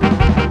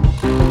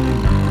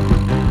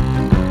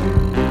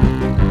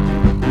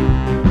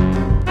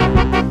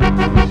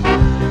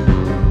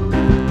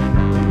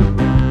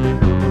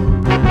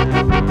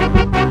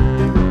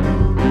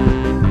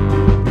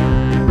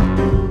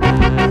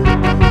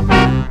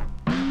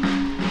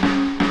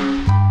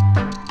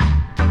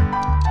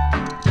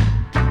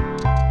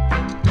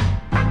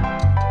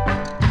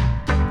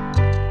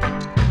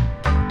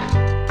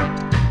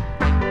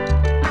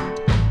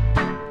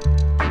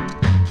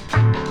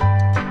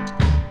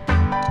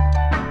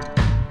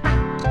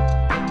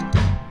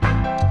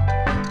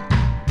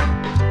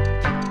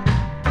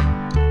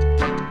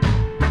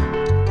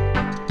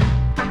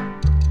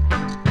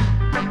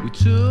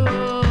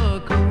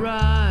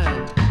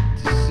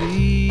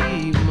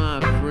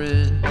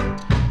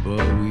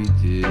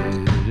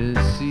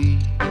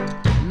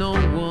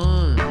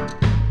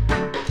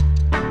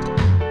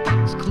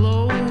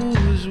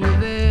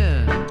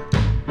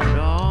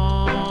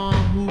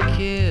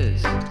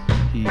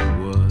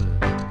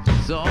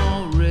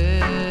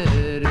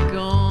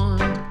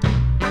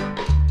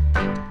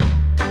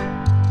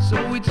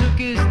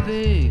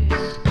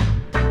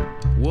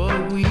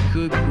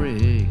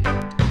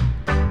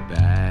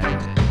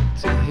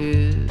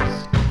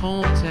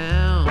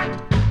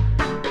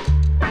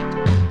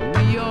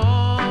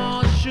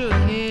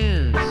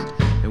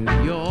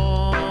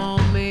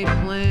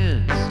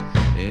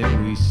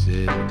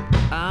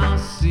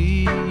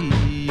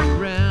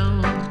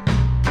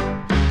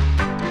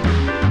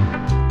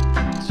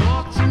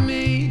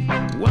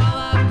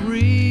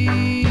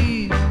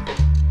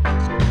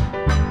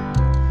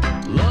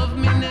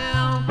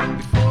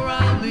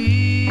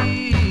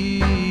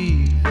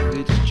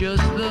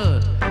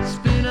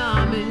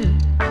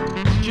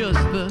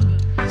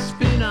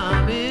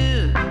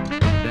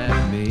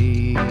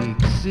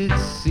 it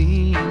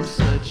seems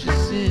such a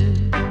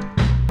sin.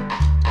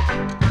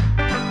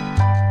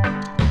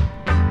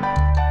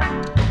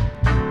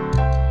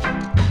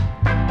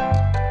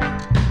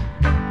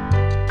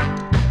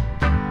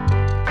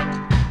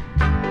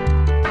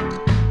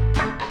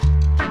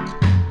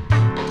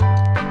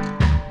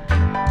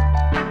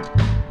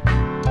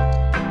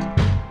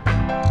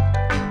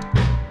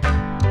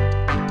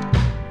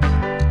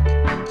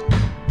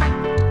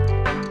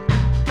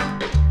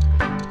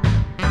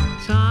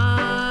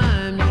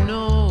 Time, you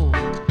know,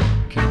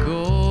 can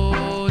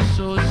go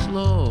so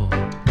slow.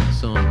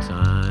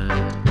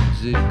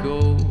 Sometimes it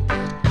goes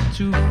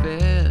too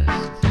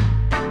fast.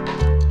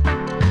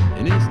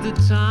 And it's the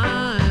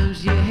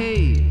times you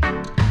hate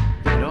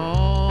that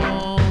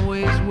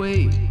always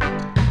wait,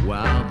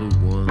 while the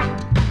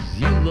ones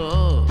you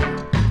love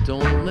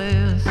don't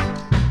last.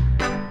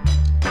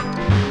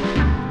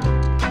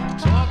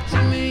 Talk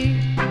to me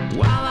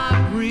while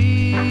I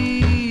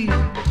breathe.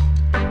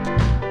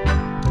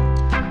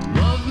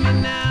 Love me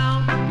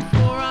now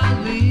before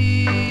I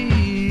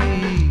leave.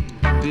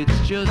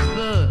 It's just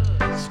the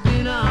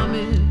spin I'm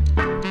in.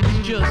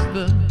 It's just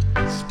the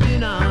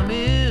spin I'm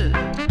in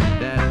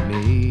that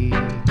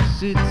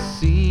makes it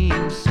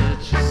seem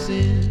such a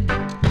sin.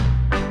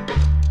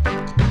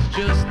 It's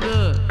just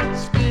the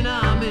spin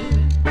I'm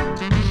in.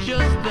 It's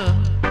just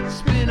the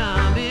spin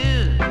I'm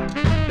in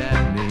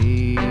that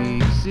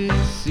makes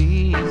it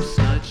seem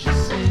such a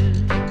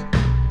sin.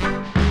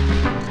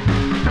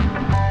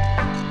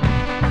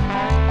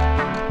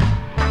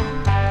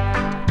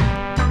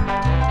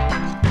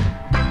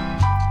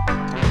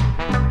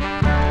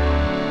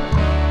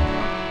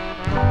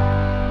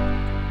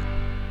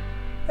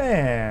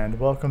 And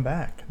welcome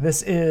back.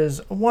 This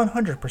is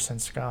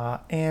 100%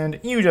 Ska, and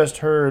you just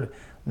heard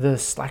the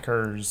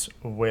Slackers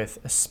with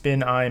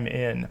Spin I'm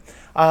In.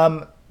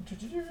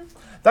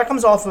 That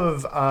comes off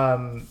of,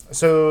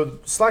 so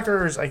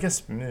Slackers, I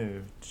guess,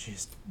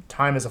 geez,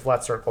 time is a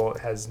flat circle.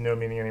 It has no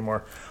meaning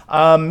anymore.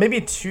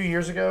 Maybe 2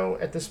 years ago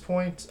at this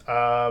point,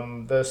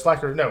 the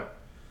Slackers, no,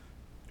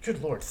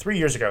 good Lord, 3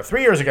 years ago.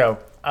 3 years ago,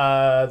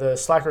 the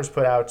Slackers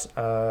put out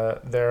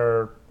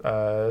their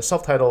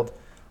self-titled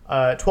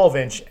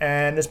 12-inch,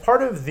 and as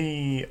part of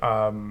the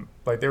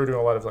like, they were doing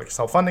a lot of like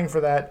self-funding for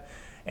that,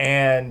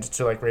 and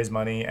to like raise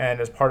money,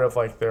 and as part of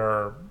like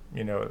their,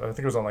 you know, I think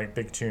it was on like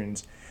Big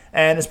Tunes,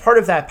 and as part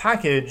of that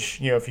package,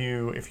 you know, if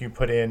you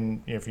put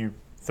in, you know, if you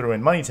threw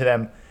in money to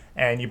them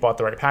and you bought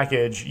the right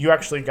package, you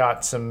actually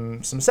got some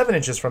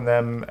 7-inches from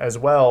them as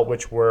well,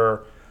 which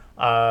were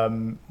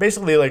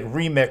basically like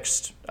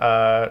remixed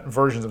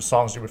versions of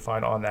songs you would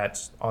find on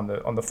that on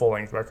the full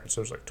length record.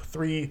 So there's like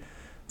three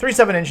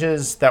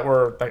 7-inches that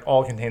were like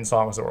all contained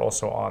songs that were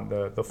also on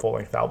the full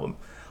length album.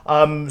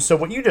 So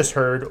what you just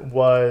heard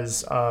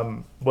was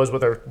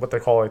what they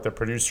call like the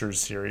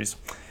producers series,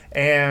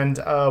 and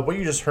what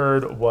you just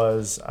heard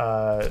was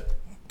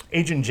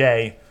Agent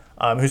J,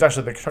 who's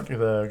actually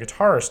the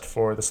guitarist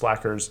for the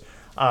Slackers.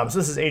 So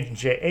this is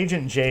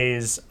Agent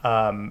J's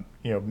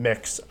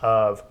mix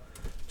of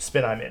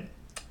Spin I'm In.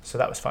 So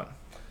that was fun.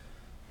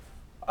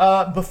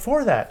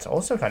 Before that,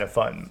 also kind of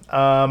fun.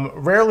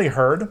 Rarely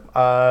Heard.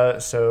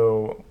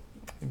 So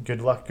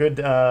good luck,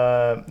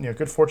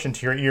 good fortune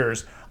to your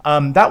ears.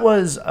 That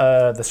was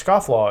the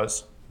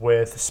Scofflaws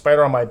with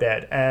Spider on My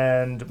Bed,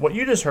 and what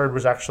you just heard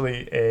was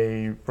actually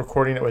a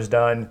recording that was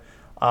done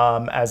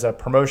as a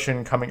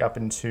promotion coming up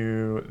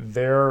into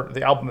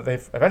the album that they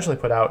eventually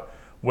put out,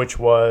 which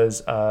was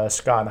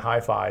Ska and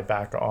Hi-Fi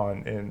back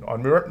on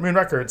Moon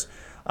Records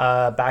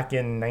back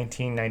in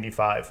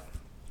 1995.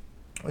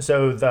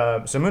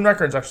 So Moon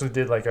Records actually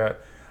did like I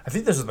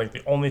think this is like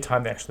the only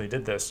time they actually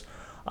did this.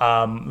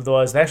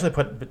 Was they actually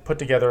put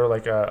together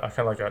like a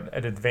kind of like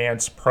an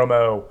advanced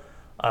promo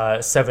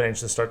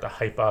 7-inch to start to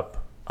hype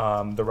up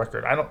the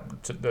record.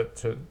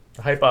 To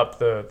hype up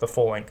the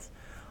full length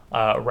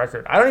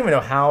record. I don't even know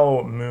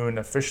how Moon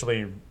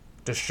officially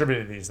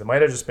distributed these. They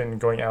might have just been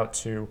going out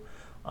to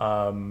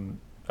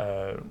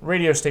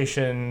radio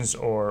stations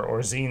or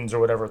zines or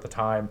whatever at the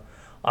time.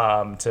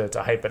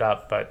 To hype it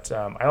up, but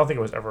I don't think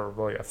it was ever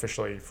really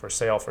officially for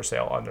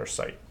sale on their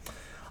site.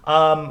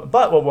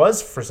 But what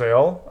was for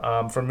sale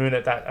for Moon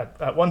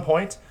at one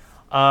point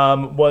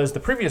was the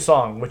previous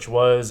song, which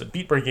was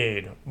Beat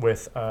Brigade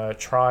with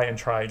Try and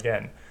Try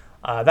Again.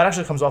 That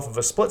actually comes off of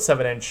a split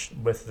 7-inch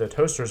with the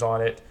Toasters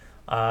on it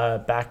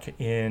back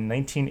in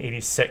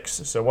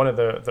 1986. So one of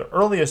the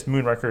earliest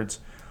Moon Records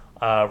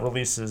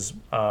releases,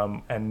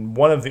 and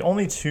one of the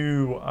only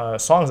two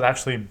songs that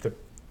actually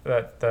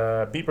that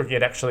the Beat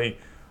Brigade actually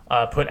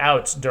put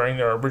out during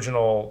their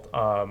original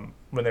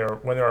when they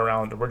were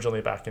around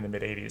originally back in the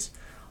mid '80s.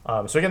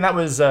 So again, that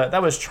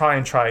was Try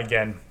and Try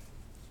Again,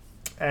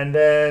 and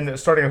then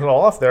starting it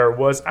all off there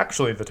was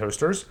actually the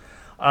Toasters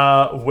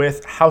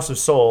with House of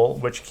Soul,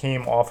 which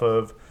came off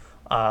of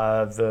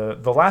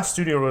the last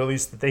studio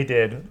release that they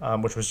did,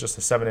 which was just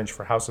a 7-inch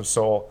for House of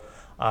Soul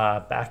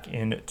back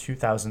in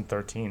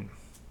 2013.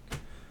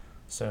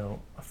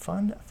 So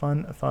fun.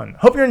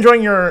 Hope you're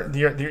enjoying your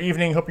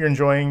evening. Hope you're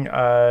enjoying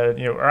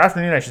or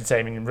afternoon, I should say.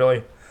 I mean,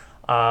 really,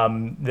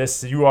 I'm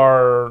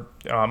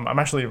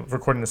actually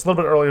recording this a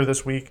little bit earlier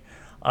this week.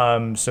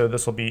 So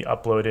this will be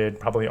uploaded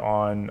probably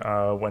on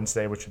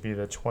Wednesday, which would be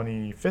the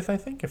 25th, I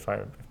think, if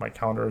my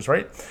calendar is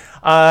right.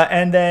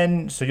 And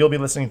then, so you'll be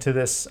listening to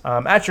this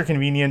at your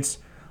convenience,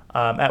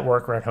 at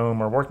work or at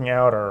home or working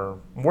out or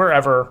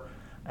wherever,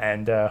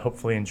 and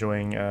hopefully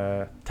enjoying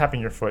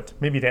tapping your foot,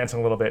 maybe dancing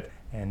a little bit,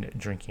 and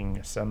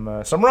drinking some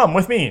rum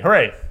with me.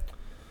 Hooray!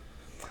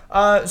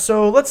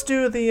 So let's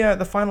do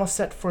the final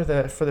set for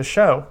the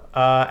show,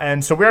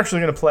 and so we're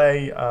actually going to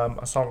play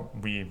a song.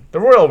 The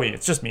royal we.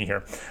 It's just me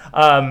here.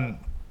 We're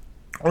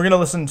going to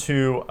listen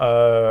to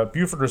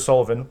Buford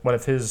O'Sullivan, one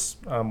of his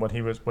what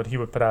he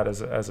would put out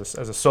as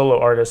a solo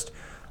artist.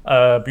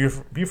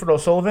 Buford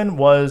O'Sullivan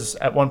was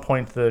at one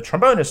point the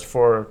trombonist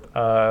for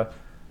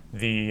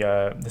the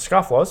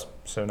Scofflaws,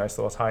 so nice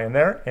little tie in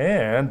there.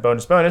 And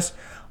bonus,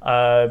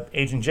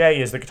 Agent J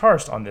is the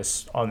guitarist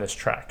on this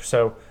track.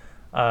 So.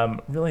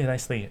 Really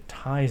nicely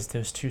ties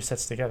those two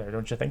sets together,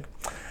 don't you think?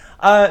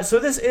 So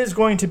this is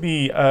going to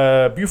be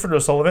Buford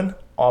O'Sullivan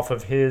off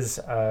of his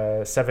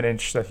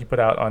 7-inch that he put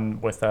out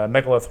with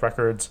Megalith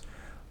Records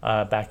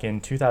back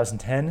in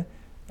 2010,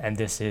 and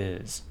this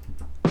is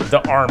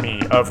The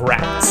Army of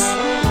Rats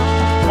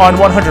on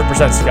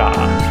 100%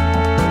 Ska.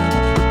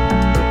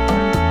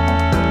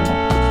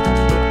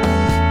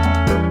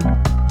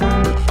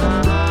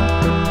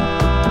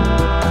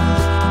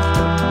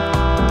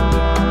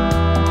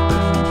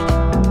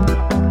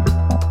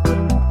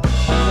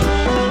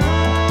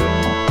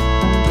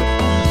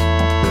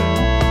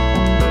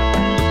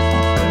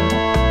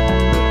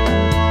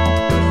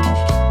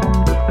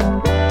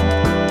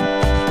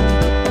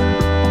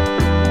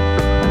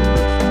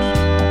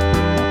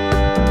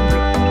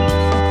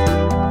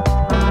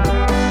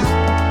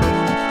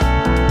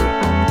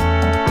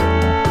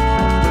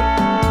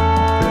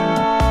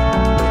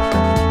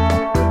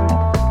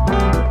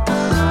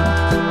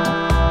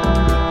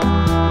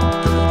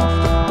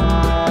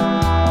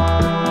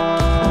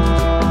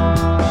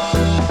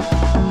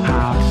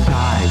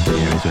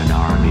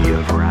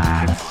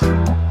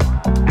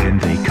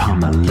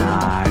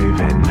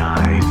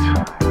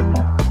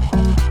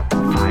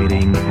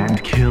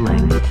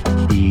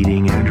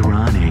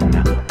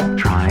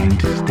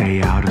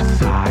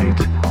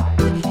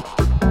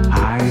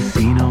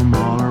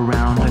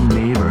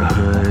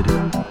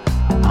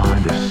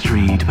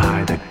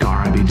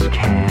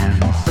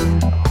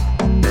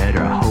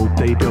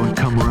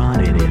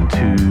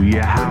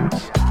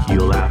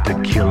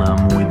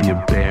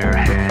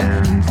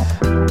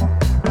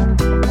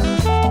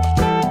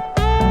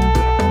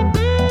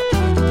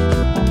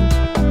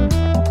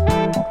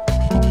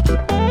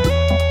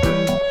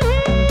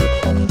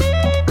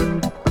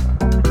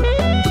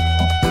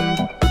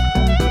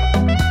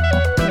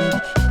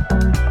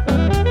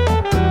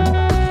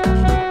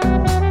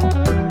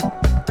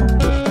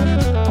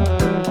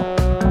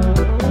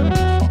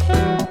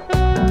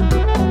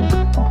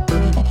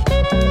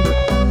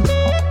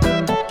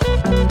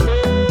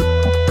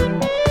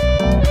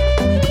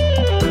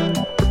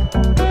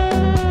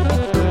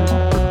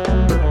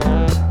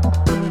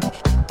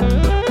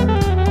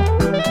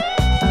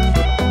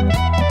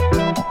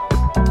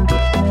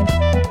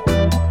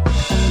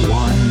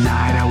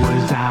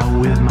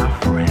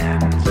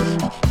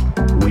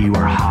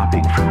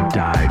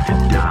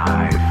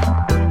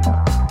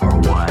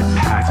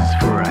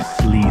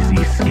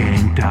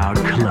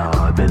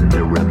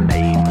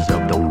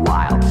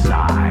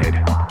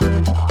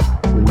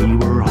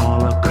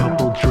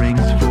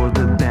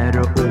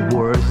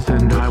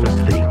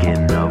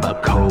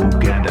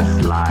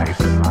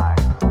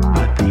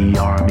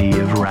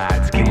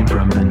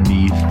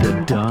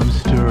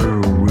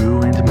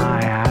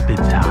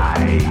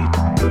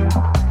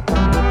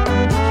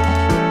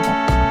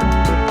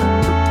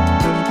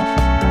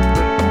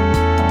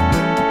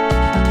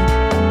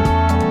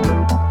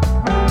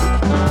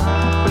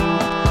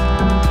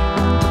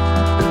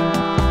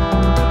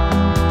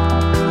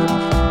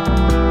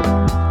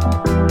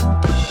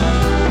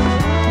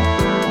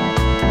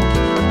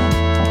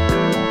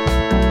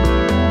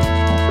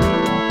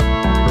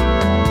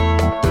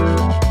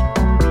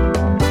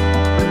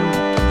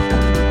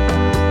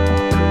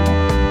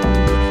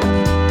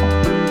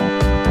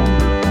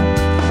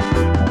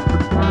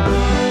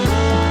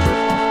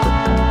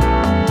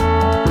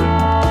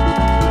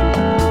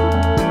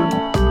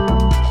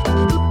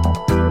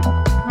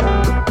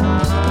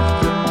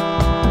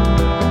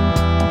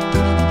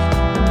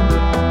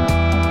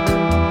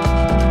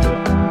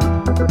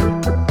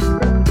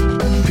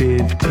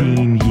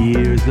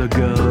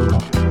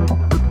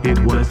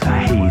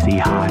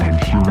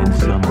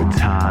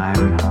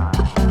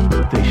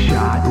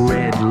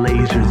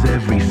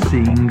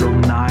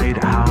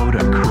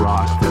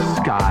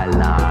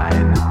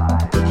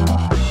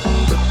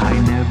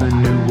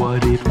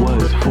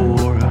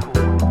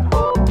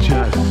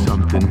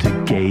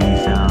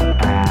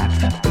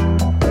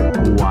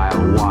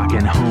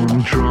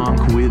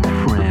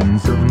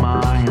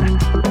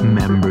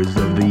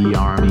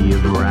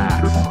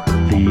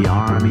 The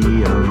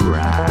army of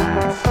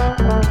rats.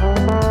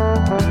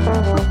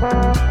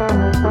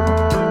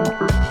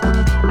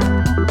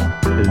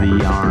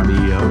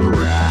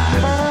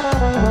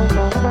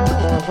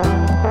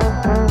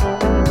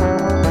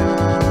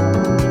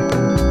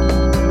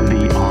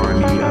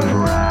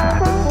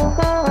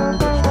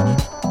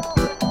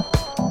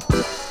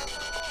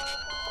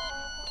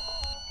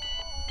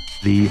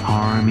 The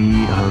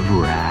Army of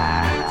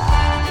Rats.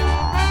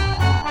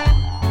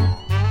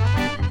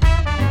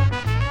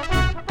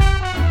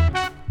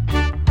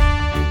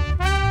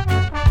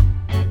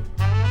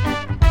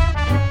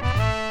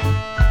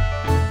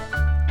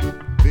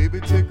 Baby,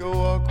 take a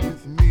walk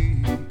with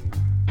me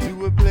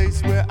to a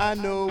place where I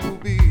know will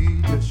be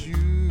just you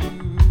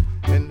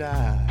and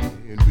I,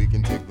 and we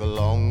can take the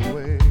long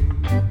way.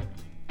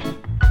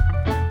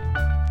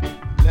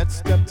 Let's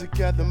step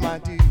together, my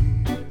dear.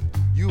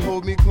 You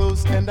hold me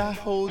close and I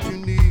hold you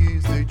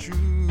near. Stay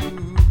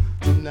true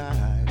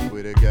tonight.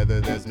 We're together,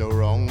 there's no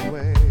wrong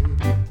way.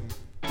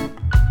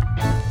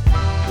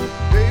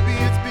 Baby,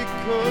 it's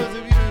because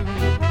of you.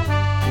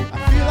 I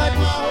feel like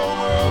my whole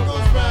world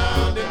goes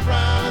round and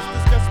round. Let's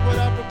discuss what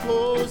I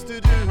propose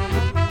to do.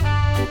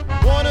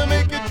 Wanna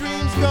make your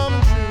dreams come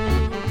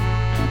true.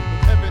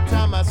 But every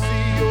time I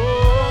see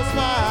your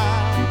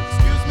smile,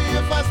 excuse me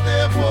if I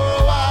stare for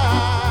a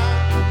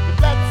while. But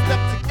let's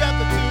step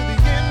together to the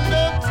end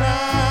of time.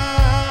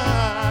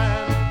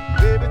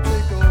 Baby,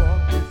 take a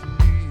walk with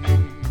me.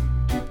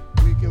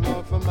 We can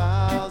walk for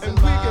miles and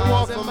miles. We can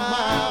walk for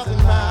miles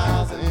and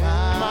miles and miles.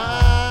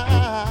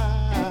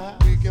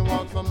 We can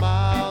walk for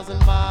miles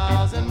and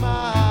miles and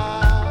miles.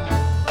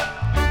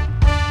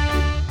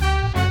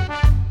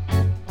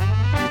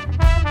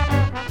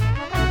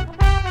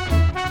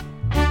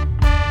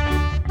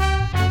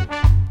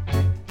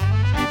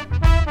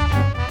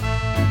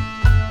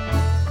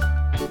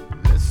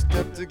 Let's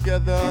step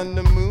together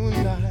under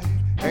moonlight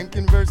and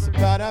converse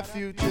about our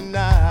future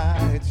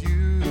nights.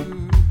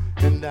 You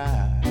and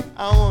I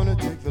wanna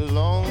take the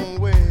long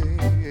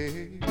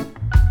way.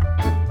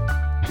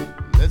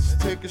 Let's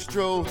take a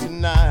stroll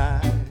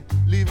tonight,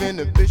 leave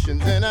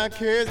inhibitions and our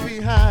cares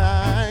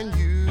behind.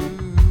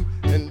 You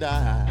and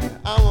I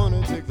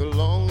wanna take the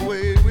long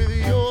way with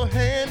your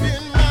hand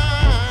in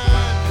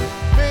mine.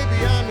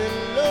 Baby, I'm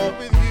in love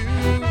with you.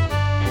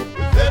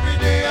 With every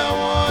day I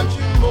want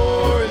you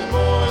more and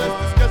more. Let's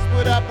discuss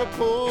what I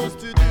propose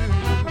to do.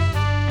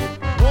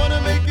 Wanna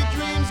make your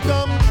dreams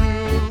come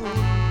true.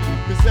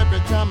 Cause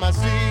every time I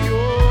see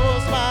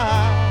your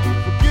smile,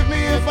 forgive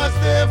me if I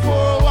stare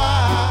for a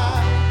while.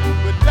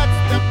 But let's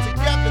step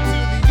together to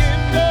the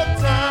end of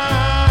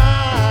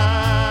time.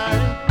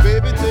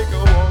 Baby, take a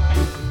walk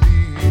with me.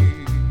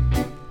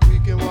 We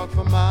can walk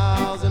for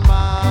miles and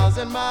miles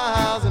and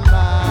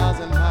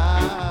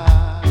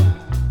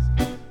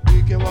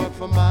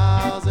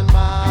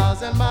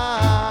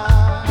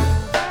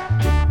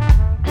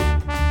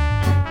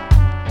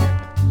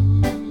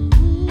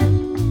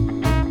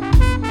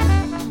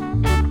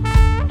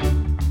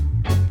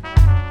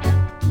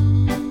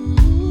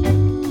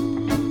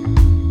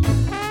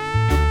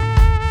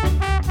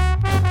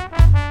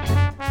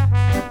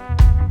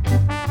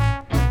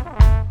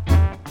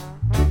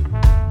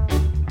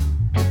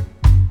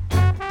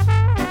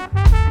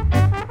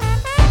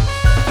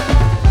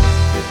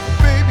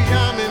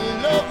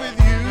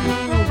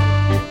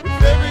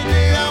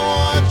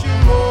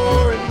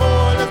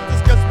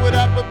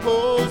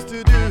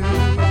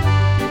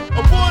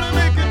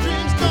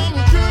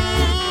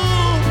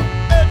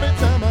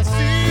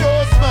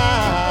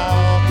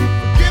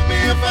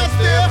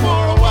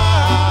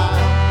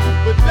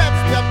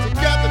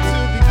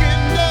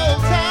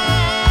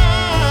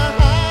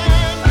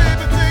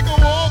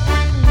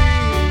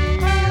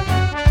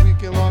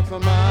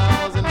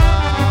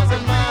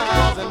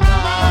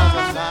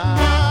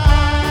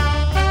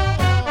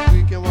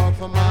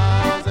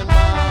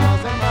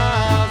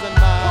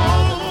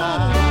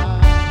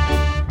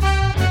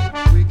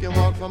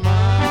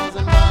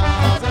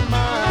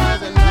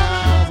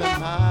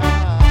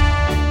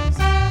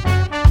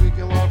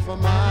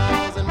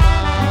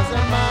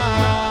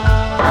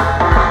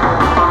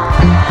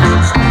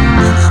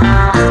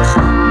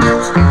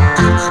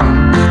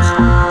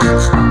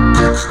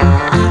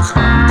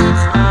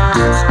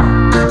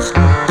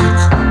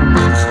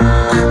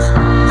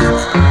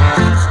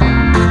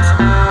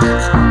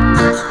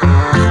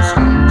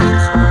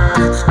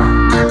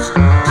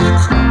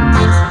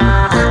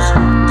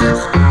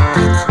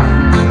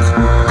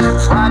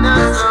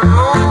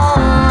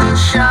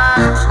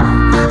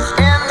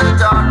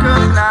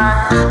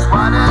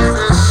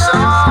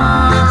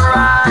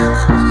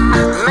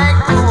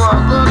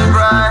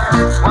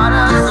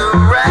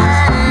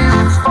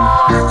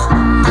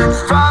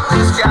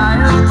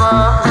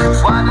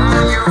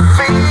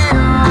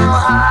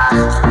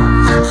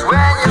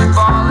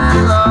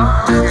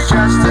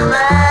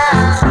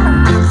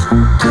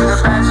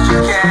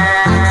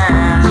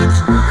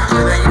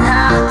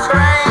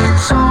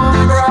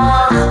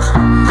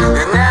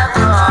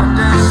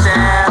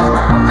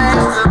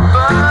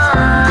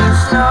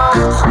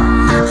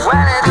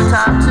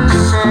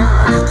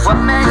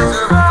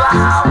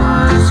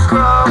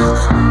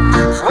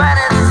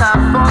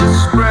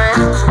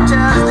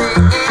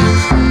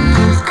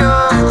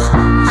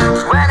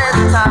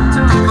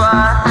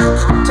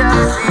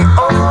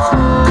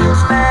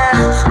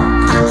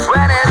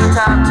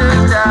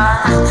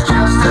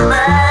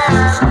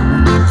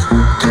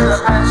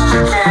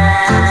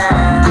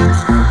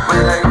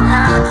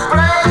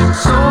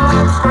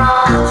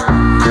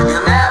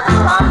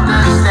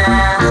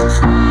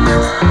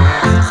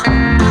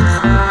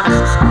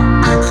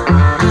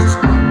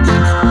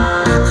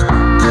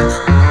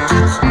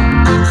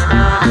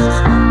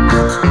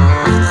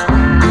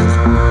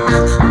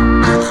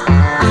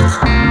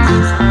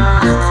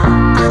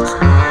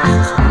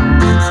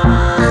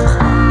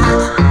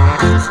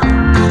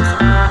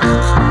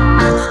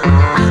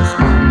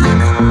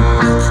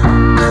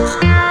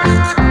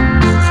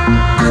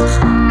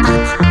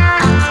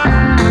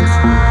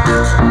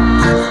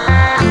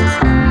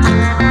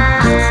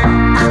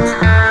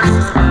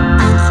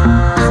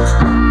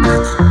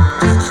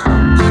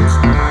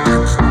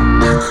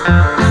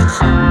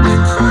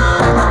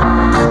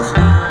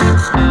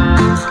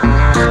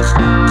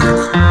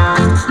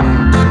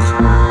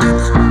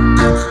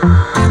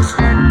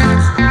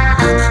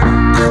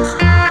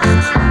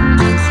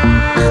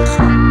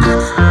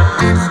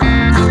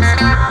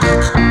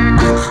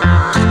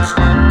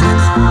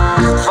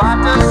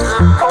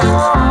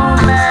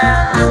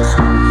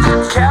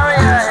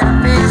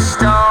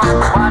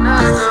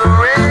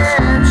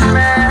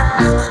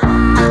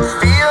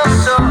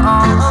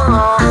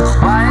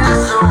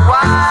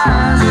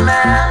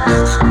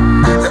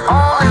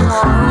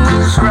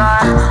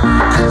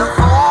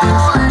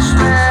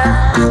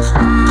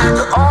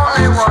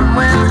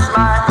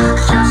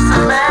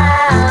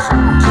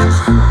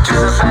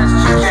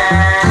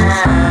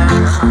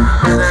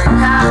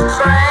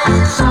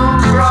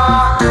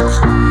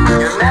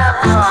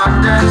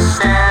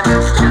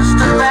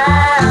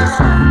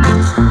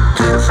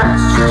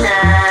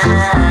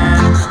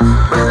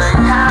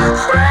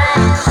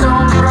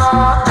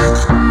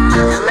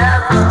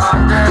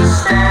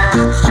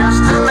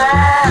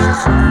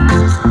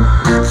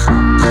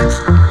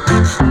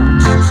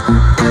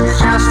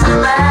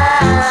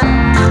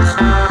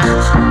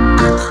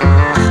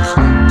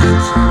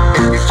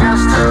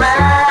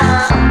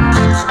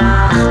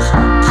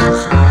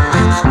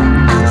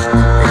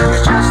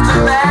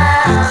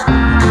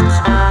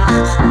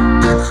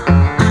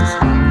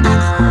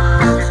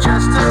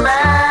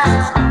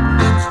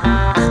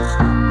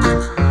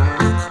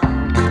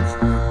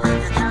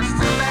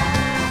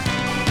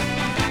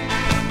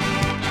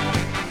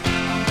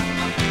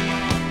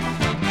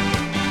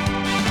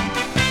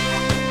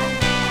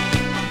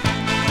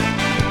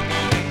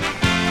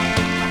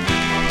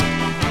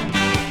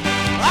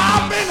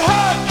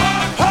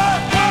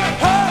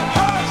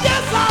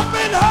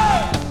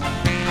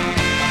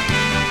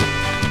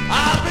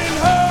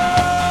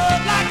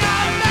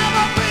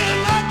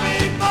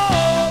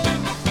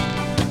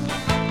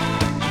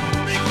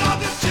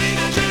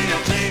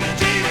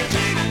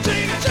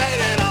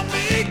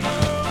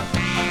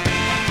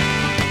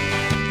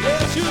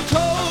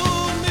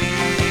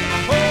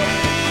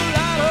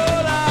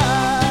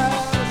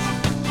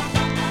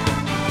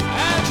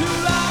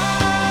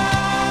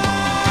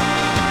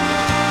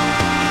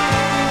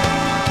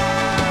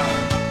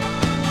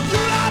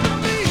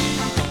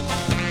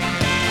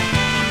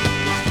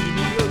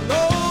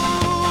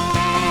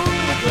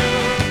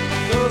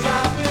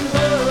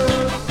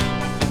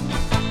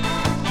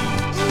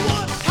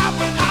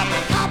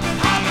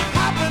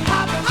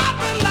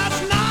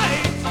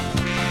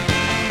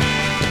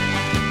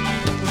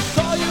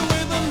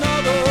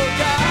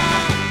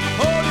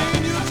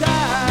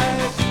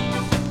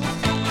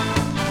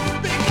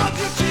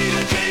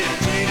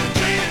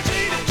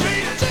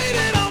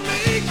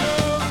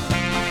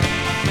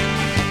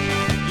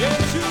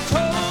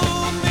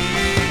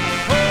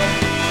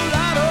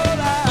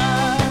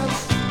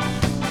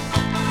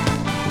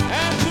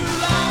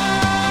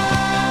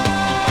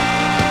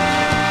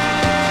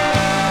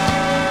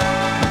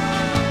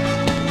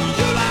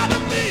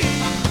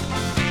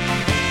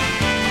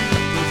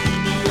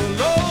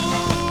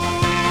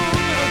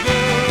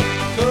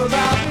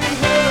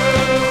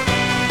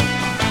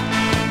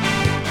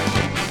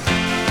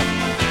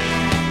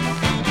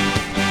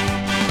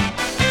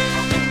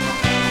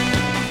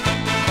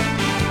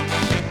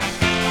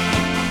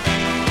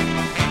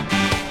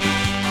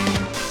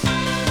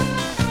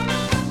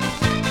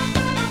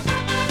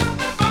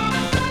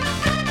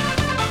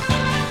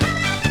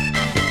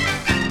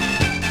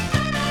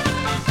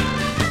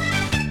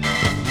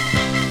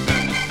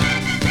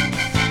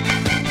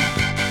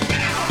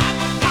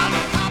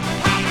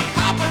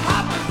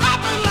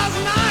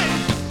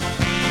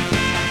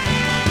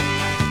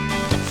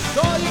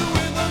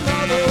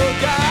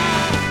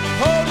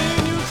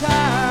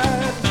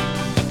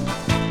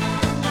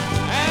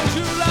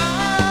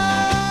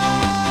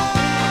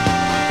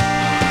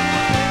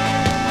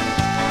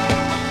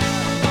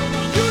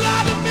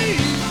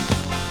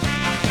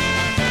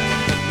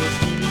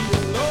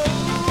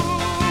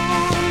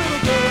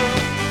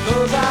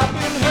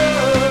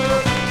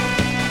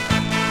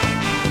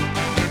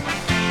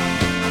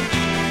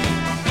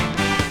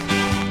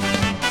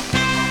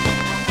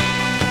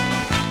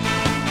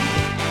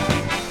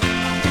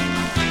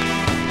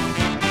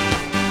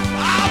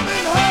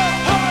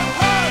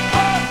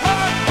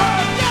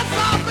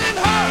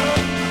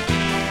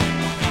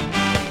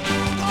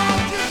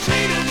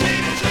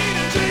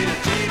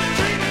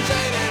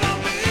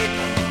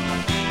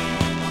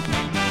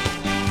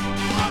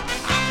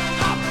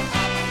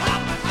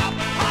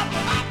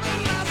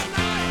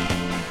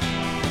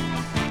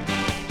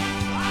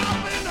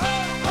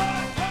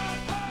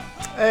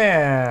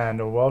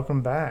And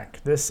welcome back.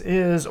 This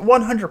is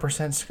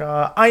 100%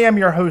 Ska. I am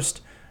your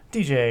host,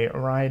 DJ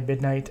Ryan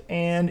Midnight,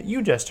 and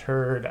you just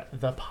heard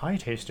the Pie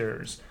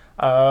Tasters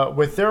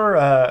with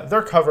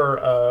their cover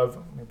of.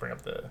 Let me bring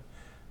up the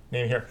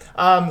name here.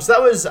 So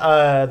that was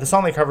the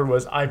song they covered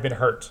was "I've Been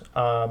Hurt,"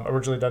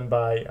 originally done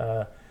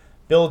by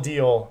Bill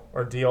Deal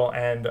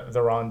and the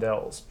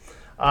Rondells.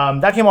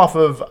 That came off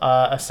of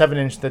a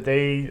 7-inch that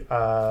they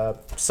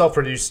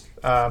self-produced,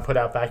 put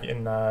out back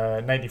in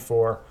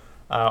 '94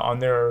 on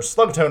their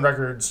Slugtone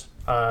Records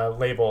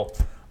label,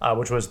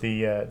 which was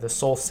the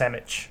Soul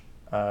Sandwich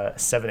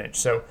 7-inch.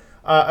 So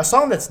a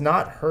song that's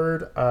not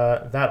heard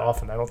that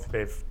often. I don't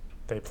think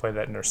they play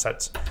that in their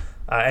sets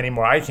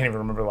anymore. I can't even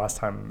remember the last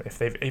time if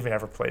they've even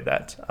ever played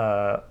that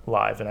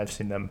live, and I've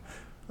seen them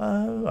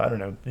I don't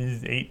know,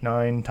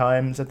 8-9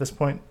 times at this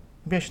point.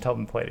 Maybe I should tell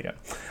them to play it again.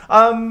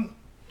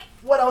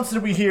 What else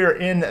did we hear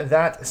in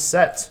that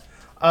set?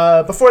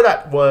 Before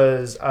that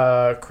was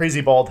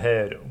Crazy Bald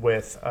Head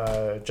with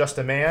Just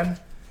a Man.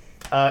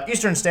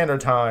 Eastern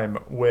Standard Time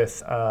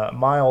with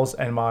Miles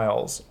and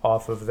Miles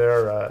off of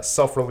their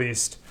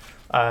self-released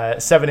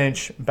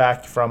 7-inch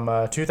back from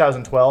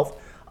 2012.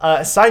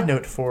 Side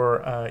note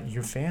for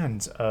you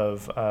fans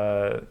of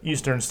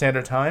Eastern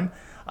Standard Time,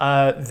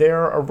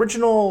 their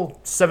original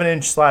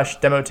 7-inch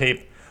 / demo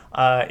tape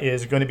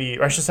is going to be,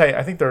 or I should say,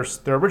 I think their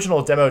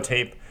original demo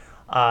tape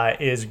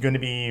is going to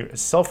be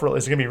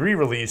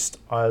re-released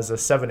as a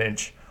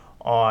 7-inch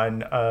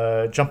on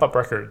Jump Up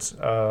Records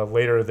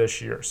later this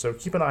year. So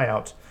keep an eye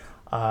out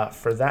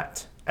for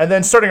that. And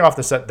then starting off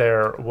the set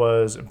there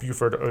was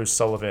Buford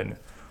O'Sullivan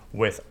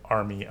with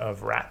Army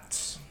of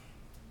Rats.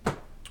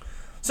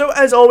 So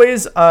as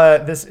always,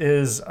 this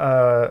is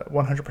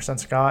 100%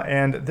 Ska,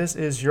 and this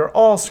is your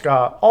all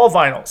Ska, all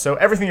vinyl. So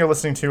everything you're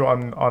listening to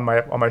on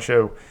my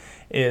show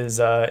is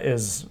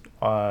on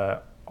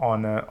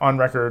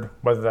record,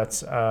 whether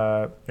that's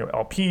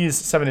LPs,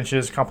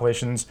 7-inches,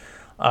 compilations.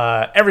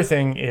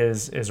 Everything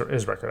is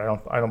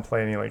record. I don't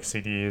play any like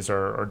CDs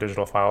or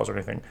digital files or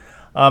anything.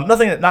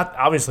 Not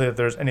obviously that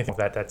there's anything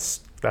like that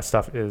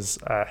stuff is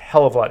a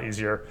hell of a lot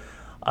easier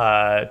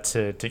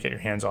to get your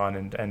hands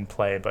on and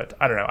play. But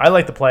I don't know. I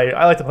like to play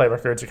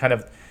records. It kind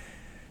of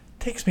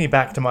takes me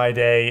back to my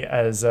day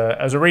as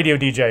a radio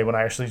DJ when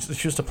I actually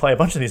used to play a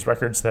bunch of these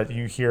records that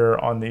you hear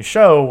on the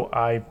show.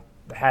 I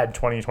had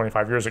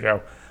 25 years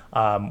ago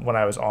when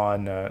I was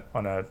on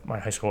my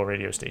high school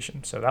radio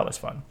station. So that was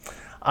fun.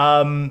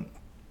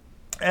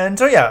 And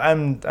so yeah,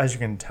 as you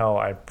can tell,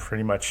 I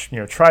pretty much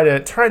try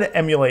to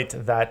emulate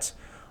that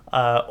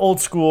old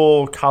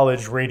school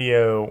college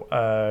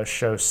radio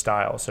show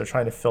style. So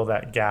trying to fill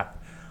that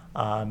gap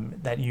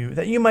that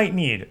you might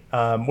need,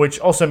 which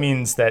also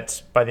means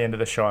that by the end of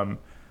the show, I'm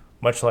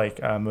much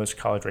like most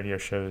college radio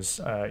shows.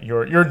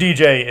 Your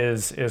DJ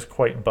is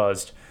quite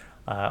buzzed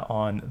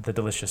on the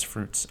delicious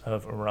fruits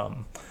of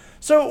rum.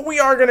 So we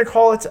are going to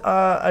call it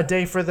a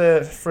day for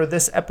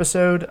this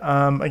episode.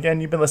 Again,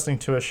 you've been listening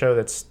to a show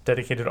that's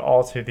dedicated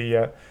all to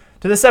the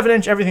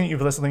 7-inch. Everything that you've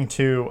been listening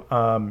to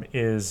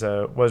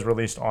was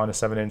released on a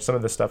 7-inch. Some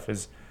of the stuff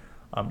is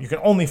you can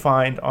only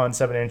find on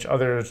 7-inch.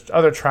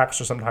 Other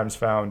tracks are sometimes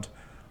found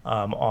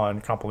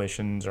on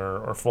compilations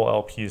or full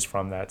LPs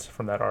from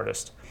that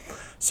artist.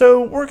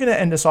 So we're going to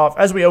end this off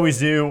as we always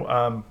do.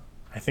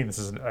 I think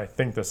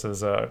this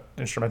is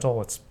instrumental.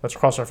 Let's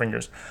cross our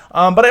fingers.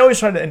 But I always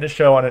try to end the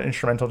show on an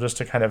instrumental just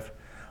to kind of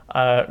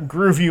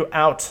groove you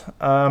out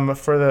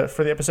for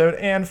the episode.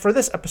 And for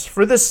this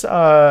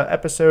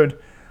episode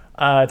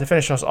to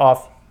finish us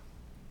off,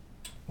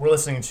 we're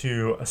listening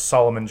to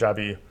Solomon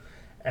Jabi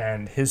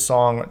and his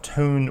song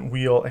 "Tone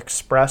Wheel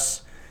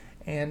Express."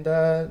 And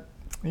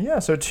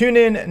so tune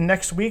in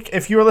next week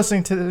if you're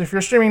listening to this, if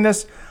you're streaming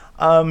this.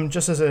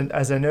 Just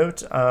as a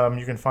note,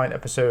 you can find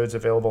episodes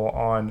available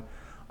on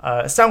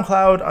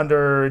SoundCloud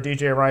under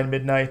DJ Ryan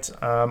Midnight.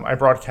 I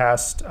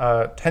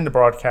tend to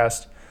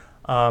broadcast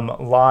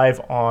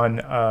live on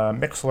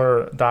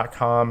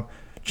Mixlr.com,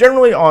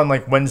 generally on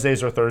like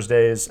Wednesdays or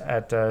Thursdays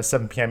at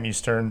 7 p.m.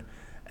 Eastern.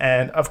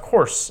 And of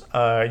course,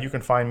 you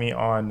can find me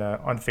on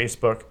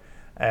Facebook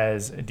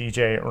as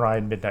DJ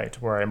Ryan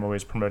Midnight, where I'm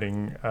always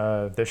promoting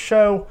this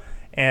show.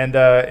 And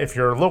if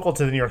you're local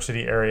to the New York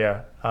City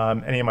area,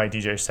 any of my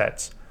DJ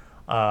sets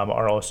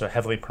are also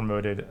heavily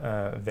promoted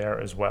there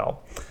as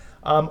well.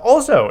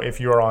 Also, if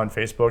you are on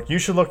Facebook, you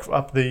should look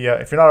up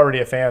if you're not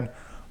already a fan,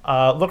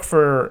 look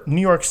for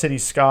New York City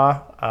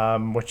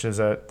Ska, which is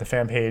the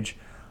fan page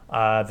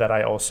that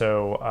I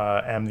also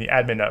am the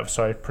admin of.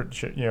 So I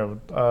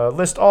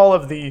list all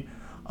of the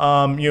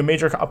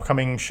major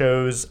upcoming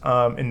shows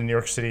in the New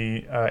York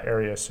City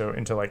area, so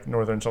into like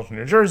northern central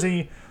New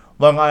Jersey,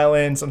 Long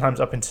Island,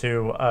 sometimes up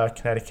into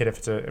Connecticut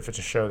if it's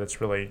a show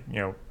that's really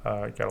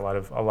got a lot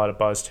of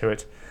buzz to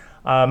it.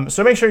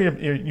 So make sure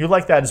you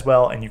like that as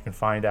well, and you can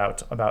find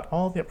out about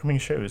all the upcoming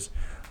shows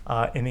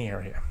in the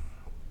area.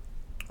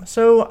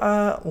 So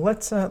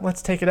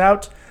let's take it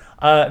out.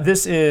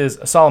 This is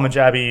Solomon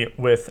Jabi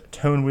with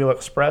Tone Wheel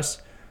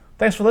Express.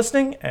 Thanks for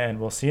listening, and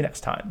we'll see you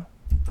next time.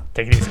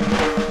 Take it easy.